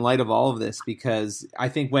too, in light of all of this, because I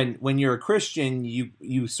think when you're a Christian,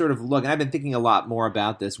 you sort of look, and I've been thinking a lot more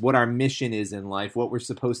about this, what our mission is in life, what we're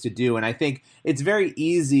supposed to do, and I think it's very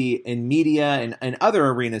easy in media and other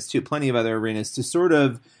arenas too, plenty of other arenas, to sort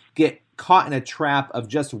of get caught in a trap of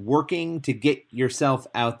just working to get yourself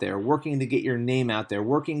out there, working to get your name out there,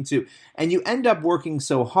 and you end up working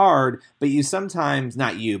so hard, but you sometimes,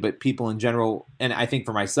 not you, but people in general, and I think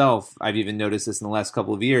for myself, I've even noticed this in the last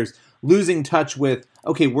couple of years, losing touch with,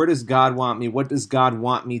 okay, where does God want me? What does God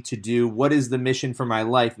want me to do? What is the mission for my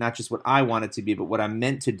life? Not just what I want it to be, but what I'm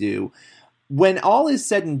meant to do. When all is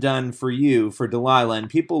said and done for you, for Delilah, and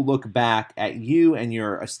people look back at you and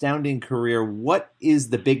your astounding career, what is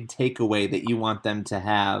the big takeaway that you want them to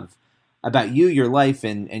have about you, your life,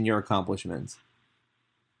 and your accomplishments?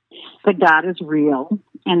 That God is real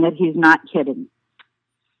and that he's not kidding.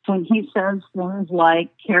 When he says things like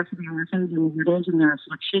care for the orphans and widows in their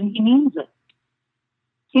affliction, he means it.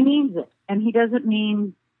 He means it. And he doesn't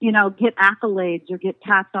mean, get accolades or get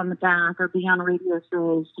pats on the back or be on radio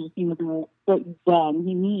shows talking about what you've done.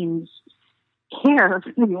 He means care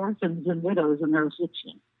for the orphans and widows in their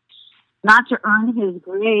affliction. Not to earn his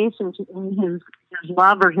grace or to earn his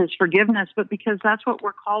love or his forgiveness, but because that's what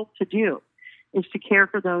we're called to do, is to care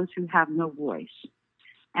for those who have no voice.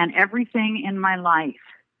 And everything in my life,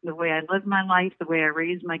 the way I live my life, the way I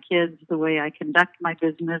raise my kids, the way I conduct my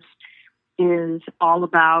business, is all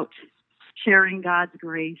about sharing God's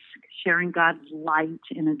grace, sharing God's light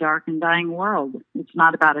in a dark and dying world. It's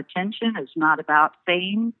not about attention. It's not about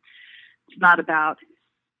fame. It's not about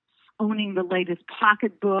owning the latest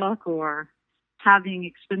pocketbook or having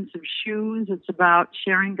expensive shoes. It's about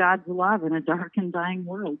sharing God's love in a dark and dying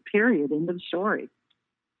world, period. End of story.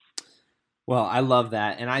 Well, I love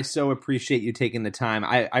that, and I so appreciate you taking the time.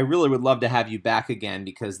 I really would love to have you back again,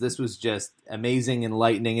 because this was just amazing,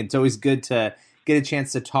 enlightening. It's always good to get a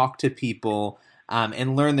chance to talk to people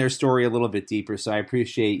and learn their story a little bit deeper, so I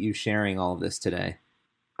appreciate you sharing all of this today.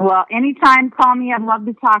 Well, anytime, call me. I'd love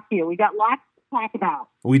to talk to you. We got lots to talk about.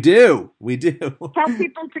 We do. Tell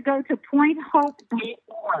people to go to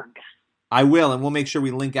pointhope.org. I will, and we'll make sure we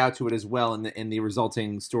link out to it as well in the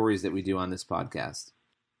resulting stories that we do on this podcast.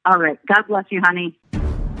 All right. God bless you, honey. The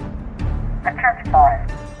Church Boys.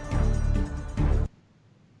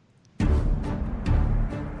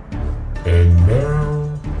 And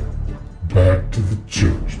now, back to the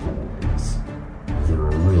Church Boys. They're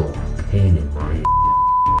a real pain in my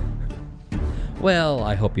Well,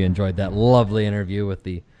 I hope you enjoyed that lovely interview with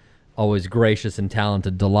the always gracious and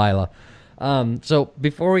talented Delilah. So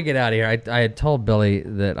before we get out of here, I had told Billy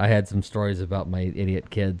that I had some stories about my idiot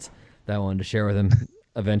kids that I wanted to share with him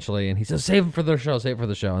eventually, and he says, save them for the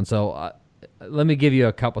show, And so let me give you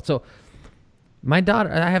a couple. So my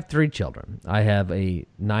daughter, I have 3 children. I have a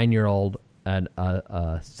 9-year-old, and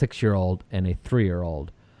a 6-year-old, and a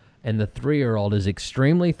 3-year-old. And the 3-year-old is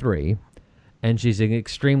extremely 3, and she's an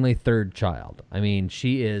extremely third child. I mean,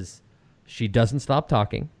 she doesn't stop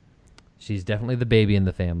talking. She's definitely the baby in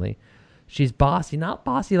the family. She's bossy, not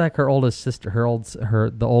bossy like her oldest sister,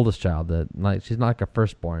 the oldest child. She's not like a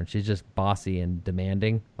firstborn. She's just bossy and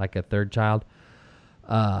demanding like a third child.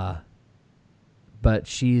 But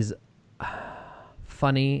she's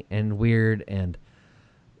funny and weird and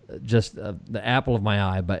just the apple of my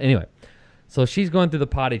eye. But anyway, so she's going through the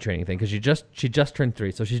potty training thing because she just turned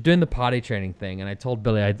 3. So she's doing the potty training thing. And I told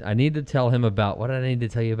Billy I need to tell him about, what did I need to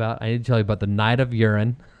tell you about? I need to tell you about the night of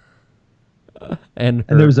urine. And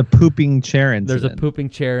there was a pooping chair incident. There's a pooping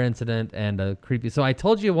chair incident and a creepy. So I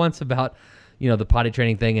told you once about, the potty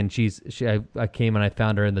training thing, and I came and I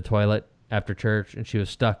found her in the toilet after church, and she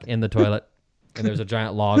was stuck in the toilet, and there was a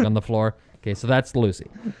giant log on the floor. Okay, so that's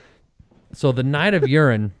Lucy. So the night of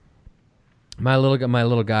urine, my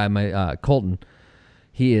little guy, Colton,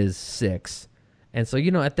 he is 6, and so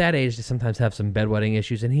at that age they sometimes have some bedwetting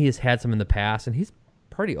issues, and he has had some in the past, and he's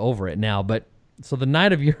pretty over it now. But so the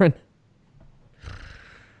night of urine.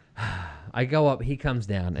 I go up, he comes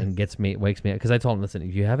down and wakes me up, because I told him, listen,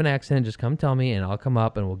 if you have an accident, just come tell me, and I'll come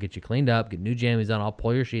up, and we'll get you cleaned up, get new jammies on, I'll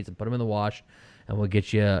pull your sheets and put them in the wash, and we'll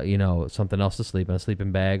get you, something else to sleep in, a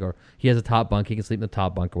sleeping bag, or he has a top bunk, he can sleep in the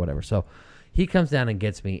top bunk or whatever. So he comes down and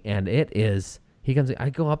gets me, and I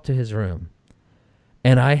go up to his room,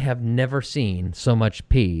 and I have never seen so much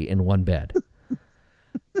pee in one bed.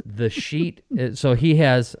 The sheet, so he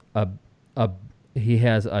has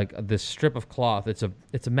like this strip of cloth. It's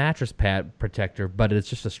a mattress pad protector, but it's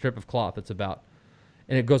just a strip of cloth.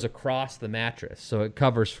 And it goes across the mattress, so it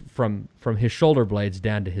covers from his shoulder blades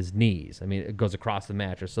down to his knees. I mean, it goes across the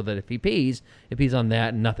mattress so that if he pees on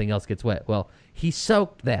that and nothing else gets wet. Well, he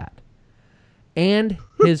soaked that, and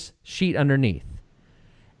his sheet underneath,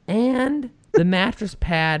 and the mattress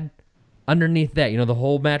pad underneath that. You know, the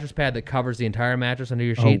whole mattress pad that covers the entire mattress under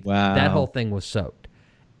your sheet. Oh, wow. That whole thing was soaked.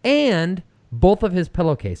 And both of his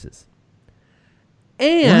pillowcases.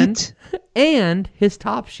 And his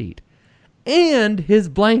top sheet. And his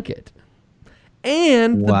blanket.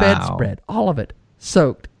 And the bedspread. All of it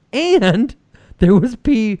soaked. And there was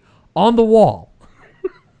pee on the wall.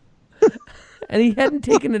 And he hadn't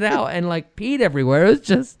taken it out and like peed everywhere. It was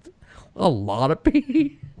just a lot of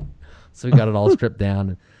pee. So we got it all stripped down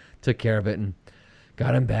and took care of it and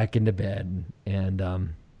got him back into bed. And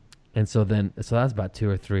so that was about 2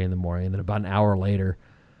 or 3 in the morning. And then about an hour later,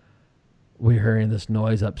 we're hearing this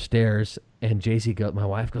noise upstairs. And JC my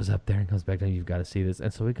wife goes up there and comes back down. You've got to see this.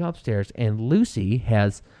 And so we go upstairs, and Lucy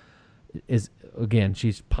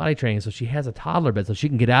she's potty training, so she has a toddler bed, so she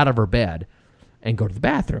can get out of her bed and go to the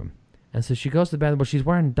bathroom. And so she goes to the bathroom. Well, she's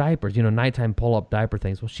wearing diapers, nighttime pull-up diaper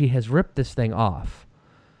things. Well, she has ripped this thing off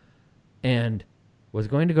and was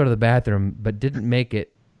going to go to the bathroom, but didn't make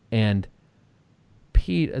it, and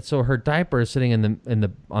peed. So her diaper is sitting on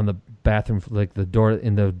the bathroom, like the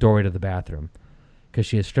doorway to the bathroom, because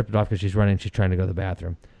she has stripped it off because she's running. She's trying to go to the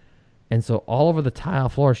bathroom, and so all over the tile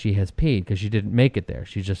floor she has peed because she didn't make it there.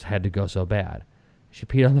 She just had to go so bad. She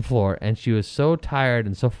peed on the floor, and she was so tired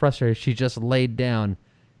and so frustrated she just laid down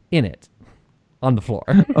in it on the floor.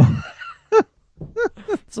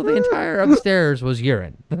 So the entire upstairs was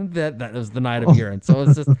urine. That was the night of urine. So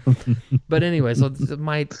it's just, but anyway, so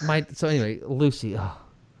Lucy. Oh.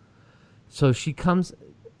 So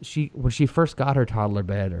when she first got her toddler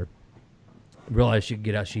bed or realized she could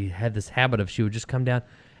get out, she had this habit of she would just come down,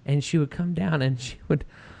 and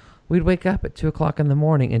we'd wake up at 2:00 in the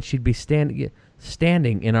morning, and she'd be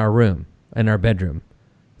standing in our room, in our bedroom,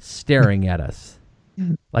 staring at us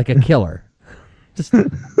like a killer. Just.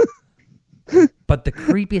 But the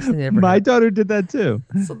creepiest thing that ever happened. My daughter did that too.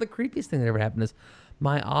 So the creepiest thing that ever happened is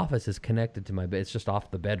my office is connected to my bed. It's just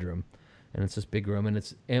off the bedroom, and it's this big room,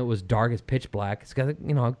 and it was dark. It's pitch black. It's got I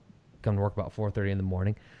come to work about 4:30 in the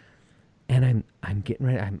morning, and I'm getting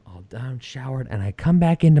ready. I'm all done, showered, and I come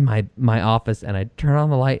back into my office, and I turn on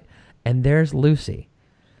the light, and there's Lucy,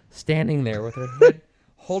 standing there with her head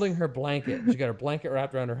holding her blanket. She got her blanket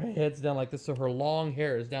wrapped around her head's down like this, so her long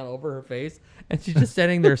hair is down over her face, and she's just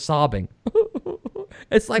sitting there sobbing.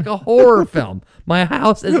 It's like a horror film. My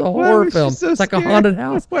house is a horror film. So it's like scared? A haunted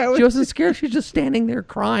house. She wasn't scared. She's just standing there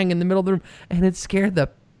crying in the middle of the room, and it scared the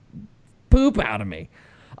poop out of me.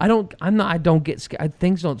 I don't get scared.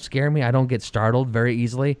 Things don't scare me. I don't get startled very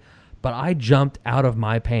easily, but I jumped out of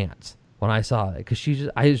my pants when I saw it because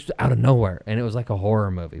I was out of nowhere, and it was like a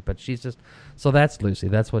horror movie. But she's just, so that's Lucy.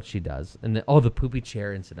 That's what she does. And the poopy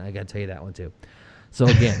chair incident. I got to tell you that one too. So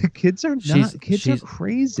again, kids are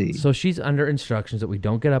crazy. So she's under instructions that we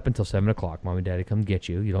don't get up until 7:00. Mom and Daddy come get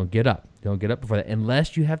you. You don't get up. You don't get up before that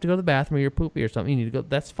unless you have to go to the bathroom or you're poopy or something. You need to go.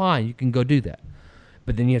 That's fine. You can go do that,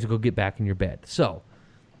 but then you have to go get back in your bed. So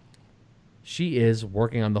she is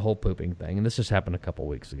working on the whole pooping thing, and this just happened a couple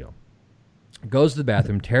weeks ago. Goes to the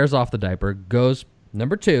bathroom, tears off the diaper, goes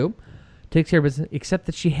number 2, takes care of business, except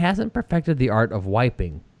that she hasn't perfected the art of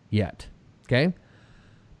wiping yet. Okay.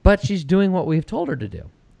 But she's doing what we've told her to do.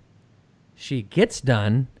 She gets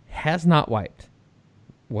done, has not wiped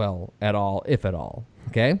well at all, if at all.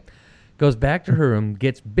 Okay? Goes back to her room,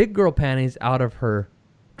 gets big girl panties out of her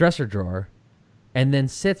dresser drawer, and then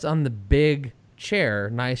sits on the big chair,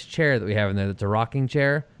 nice chair that we have in there that's a rocking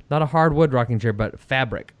chair. Not a hardwood rocking chair, but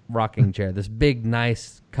fabric rocking chair. This big,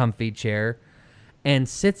 nice, comfy chair. And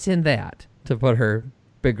sits in that to put her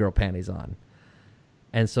big girl panties on.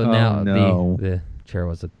 And so now the chair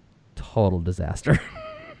was a total disaster.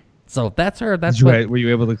 So that's her. Were you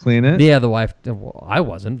able to clean it? Yeah, the wife. Well, I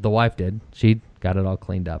wasn't. The wife did. She got it all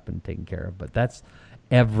cleaned up and taken care of. But that's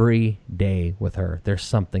every day with her. There's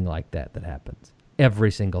something like that happens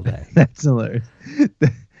every single day. That's hilarious.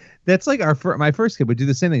 That's like my first kid would do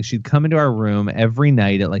the same thing. She'd come into our room every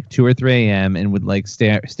night at like 2 or 3 a.m. and would like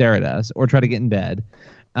stare at us or try to get in bed.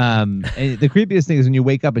 And the creepiest thing is when you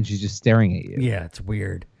wake up and she's just staring at you. Yeah, it's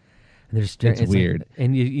weird. And it's weird. Like,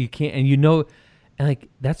 and you can't, and and like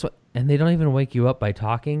that's what, and they don't even wake you up by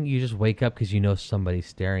talking. You just wake up because you know somebody's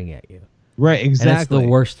staring at you. Right, exactly. And it's the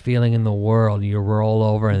worst feeling in the world. You roll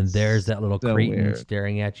over and there's that little cretin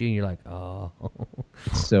staring at you, and you're like, oh.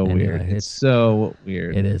 It's so weird. It's so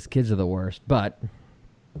weird. It is. Kids are the worst, but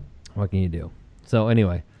what can you do? So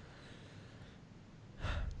anyway.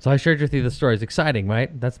 So I shared with you the story. It's exciting,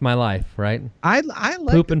 right? That's my life, right? I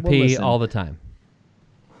like poop and pee all the time.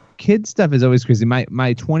 Kid stuff is always crazy. My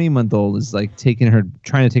 20-month-old is like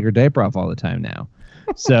trying to take her diaper off all the time now.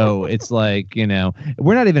 So it's like,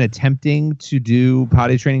 we're not even attempting to do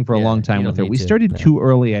potty training for a long time with her. We started too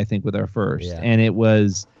early, I think, with our first. And it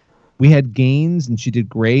was, we had gains and she did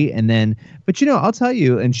great. And then, but I'll tell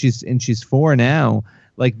you, and she's 4 now.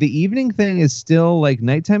 Like the evening thing is still like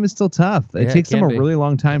nighttime is still tough. It takes them a really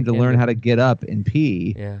long time to learn how to get up and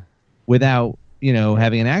pee without,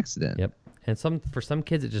 having an accident. Yep. And for some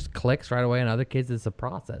kids it just clicks right away, and other kids it's a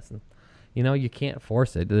process. And you can't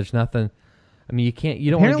force it. There's nothing. I mean, you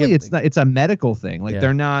don't. Apparently, it's a medical thing. Like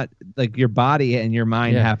they're not like your body and your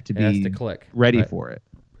mind have to be click ready for it.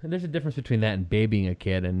 And there's a difference between that and babying a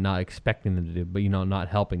kid and not expecting them to do, but not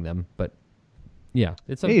helping them. But yeah,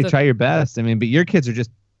 you try your best. I mean, but your kids are just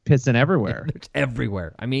pissing everywhere. It's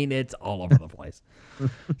everywhere. I mean, it's all over the place.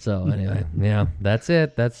 So anyway, that's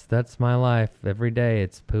it. That's my life. Every day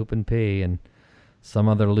it's poop and pee and some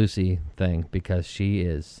other Lucy thing, because she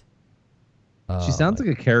is. She sounds like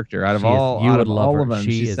a character out of all of them.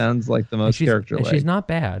 She sounds like the most character-like. She's not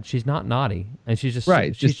bad. She's not naughty, and she's just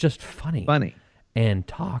She's just funny. Funny. And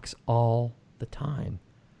talks all the time.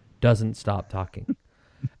 Doesn't stop talking.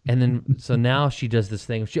 And then so now she does this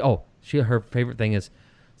thing. Her favorite thing is,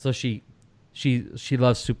 so she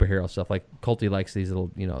loves superhero stuff. Like Colty likes these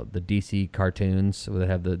little, the DC cartoons that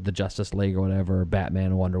have the Justice League or whatever, Batman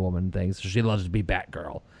and Wonder Woman and things. So she loves to be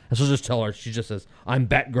Batgirl. And so just tell her, she just says, "I'm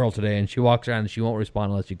Batgirl today," and she walks around and she won't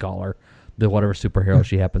respond unless you call her the whatever superhero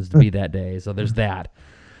she happens to be that day. So there's that.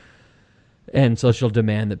 And so she'll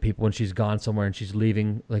demand that people, when she's gone somewhere and she's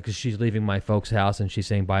leaving, like she's leaving my folks' house and she's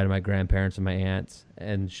saying bye to my grandparents and my aunts,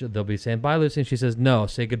 and they'll be saying, "Bye, Lucy," and she says, "No,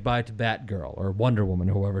 say goodbye to Batgirl or Wonder Woman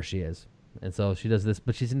or whoever she is." And so she does this,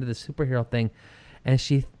 but she's into this superhero thing, and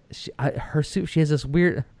she has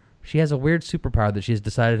a weird superpower that she's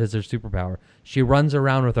decided is her superpower. She runs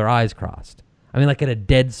around with her eyes crossed. I mean, like at a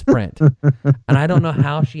dead sprint. And I don't know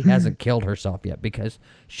how she hasn't killed herself yet, because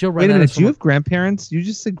she'll run. Wait a minute, do you have grandparents? You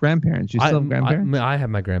just said grandparents. You still have grandparents? I have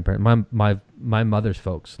my grandparents. My mother's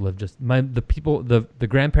folks live the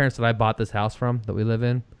grandparents that I bought this house from that we live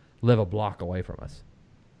in live a block away from us.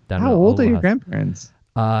 How old are your grandparents?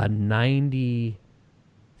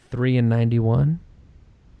 93 and 91.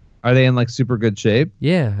 Are they in like super good shape?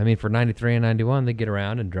 Yeah, I mean for 93 and 91, they get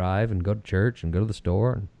around and drive and go to church and go to the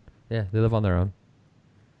store, and yeah, they live on their own.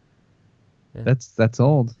 Yeah. That's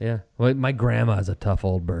old. Yeah. Well, my grandma is a tough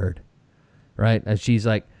old bird, right? And she's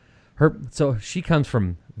like so she comes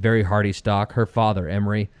from very hardy stock. Her father,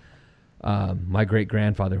 Emery, my great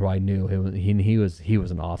grandfather, who I knew, he was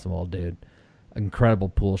an awesome old dude. Incredible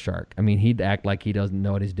pool shark. I mean, he'd act like he doesn't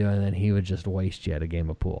know what he's doing, and then he would just waste you at a game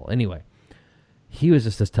of pool. Anyway, he was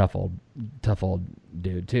just this tough old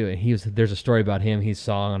dude too. And there's a story about him. He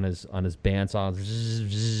saw on his band song,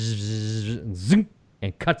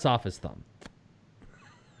 and cuts off his thumb,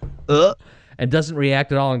 and doesn't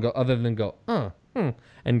react at all, and other than go,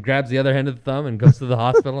 and grabs the other end of the thumb and goes to the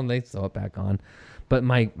hospital, and they sew it back on. But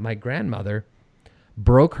my grandmother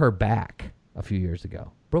broke her back a few years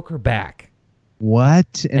ago. Broke her back.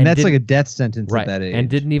 What? And that's like a death sentence at that age. And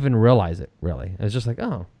didn't even realize it, really. It was just like,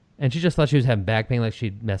 oh. And she just thought she was having back pain, like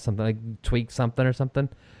she'd messed something, like tweaked something or something.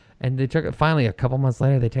 And they took it, finally, a couple months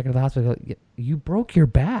later, they take her to the hospital. Go, "You broke your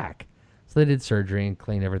back." So they did surgery and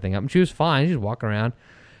cleaned everything up. And she was fine. She was walking around.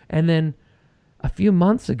 And then a few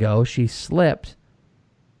months ago, she slipped.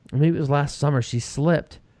 Maybe it was last summer. She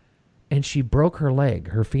slipped. And she broke her leg,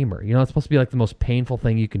 her femur. It's supposed to be like the most painful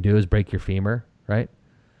thing you can do is break your femur, right?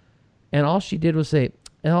 And all she did was say,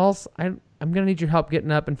 "Els, I'm going to need your help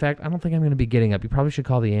getting up. In fact, I don't think I'm going to be getting up. You probably should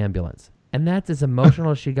call the ambulance." And that's as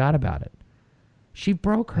emotional as she got about it. She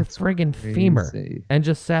broke her friggin' femur and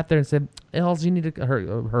just sat there and said, "Els, you need to,"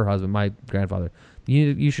 her husband, my grandfather,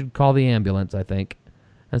 you should call the ambulance, I think.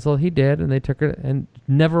 And so he did, and they took her, and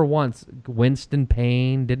never once winced in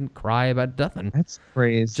pain, didn't cry about nothing. That's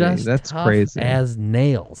crazy. That's tough crazy as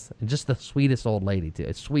nails. And just the sweetest old lady, too.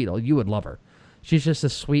 It's sweet. You would love her. She's just a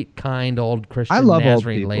sweet, kind old Christian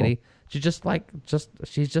Nazarene lady. She's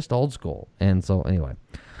she's just old school. And so anyway,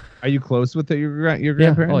 are you close with your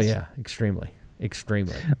grandparents? Yeah. Oh yeah, extremely.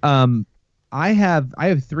 I have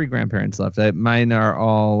 3 grandparents left. Mine are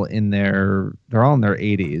all in their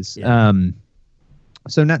 80s. Yeah.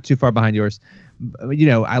 So not too far behind yours.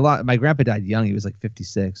 My grandpa died young. He was like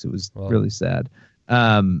 56. It was really sad.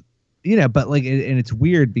 But like, and it's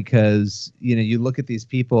weird because, you look at these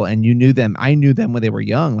people and you knew them. I knew them when they were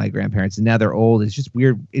young, my grandparents, and now they're old. It's just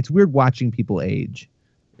weird. It's weird watching people age.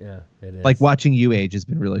 Yeah, it is. Like watching you age has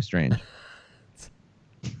been really strange.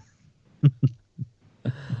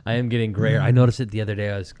 I am getting grayer. I noticed it the other day.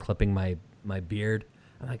 I was clipping my beard.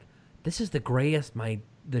 I'm like, this is the grayest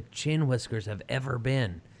the chin whiskers have ever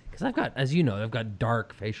been. because I've got, as you know, I've got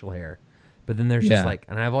dark facial hair, but then there's just like,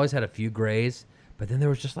 and I've always had a few grays, but then there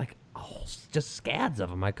was just like, just scads of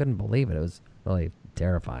them. I couldn't believe it. It was really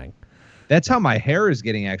terrifying. That's how my hair is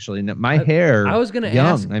getting. Actually, my hair. I was going to young.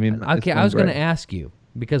 ask. I mean, okay, I was going to ask you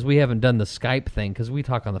because we haven't done the Skype thing because we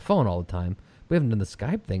talk on the phone all the time. We haven't done the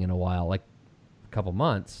Skype thing in a while, like a couple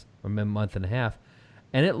months or a month and a half,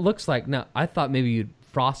 and it looks like now. I thought maybe you'd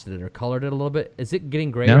frosted it or colored it a little bit. Is it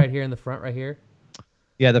getting gray right here in the front, right here?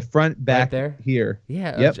 Yeah, the front, back, right there here.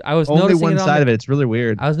 Yeah, yep. I was only noticing one side of it. It's really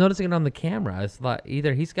weird. I was noticing it on the camera. I thought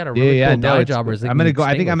either he's got a really cool dye job, or is I'm gonna go.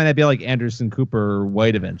 I think I'm gonna be like Anderson Cooper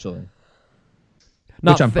white eventually.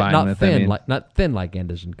 Not which I'm fine not with. Thin, not thin like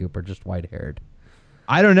Anderson Cooper, just white haired.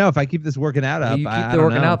 I don't know if I keep this working out up. You keep the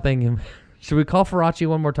working out thing. Should we call Faraci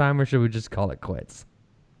one more time, or should we just call it quits?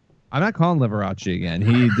 I'm not calling Liberace again.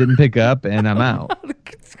 He didn't pick up, and I'm out.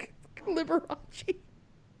 Liberace.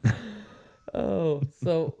 Oh,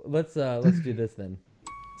 so let's do this then.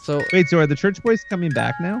 So wait, so are the church boys coming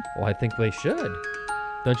back now? Well, I think they should.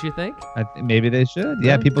 Don't you think? Maybe they should.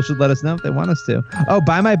 Yeah, people should let us know if they want us to. Oh,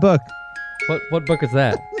 buy my book. What book is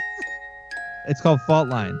that? It's called Fault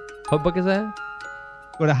Line. What book is that?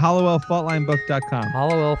 Go to HallowellFaultLineBook.com.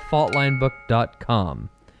 HallowellFaultLineBook.com.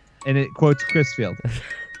 And it quotes Crisfield.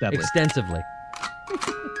 Extensively.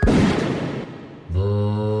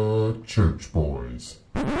 The Church Boys.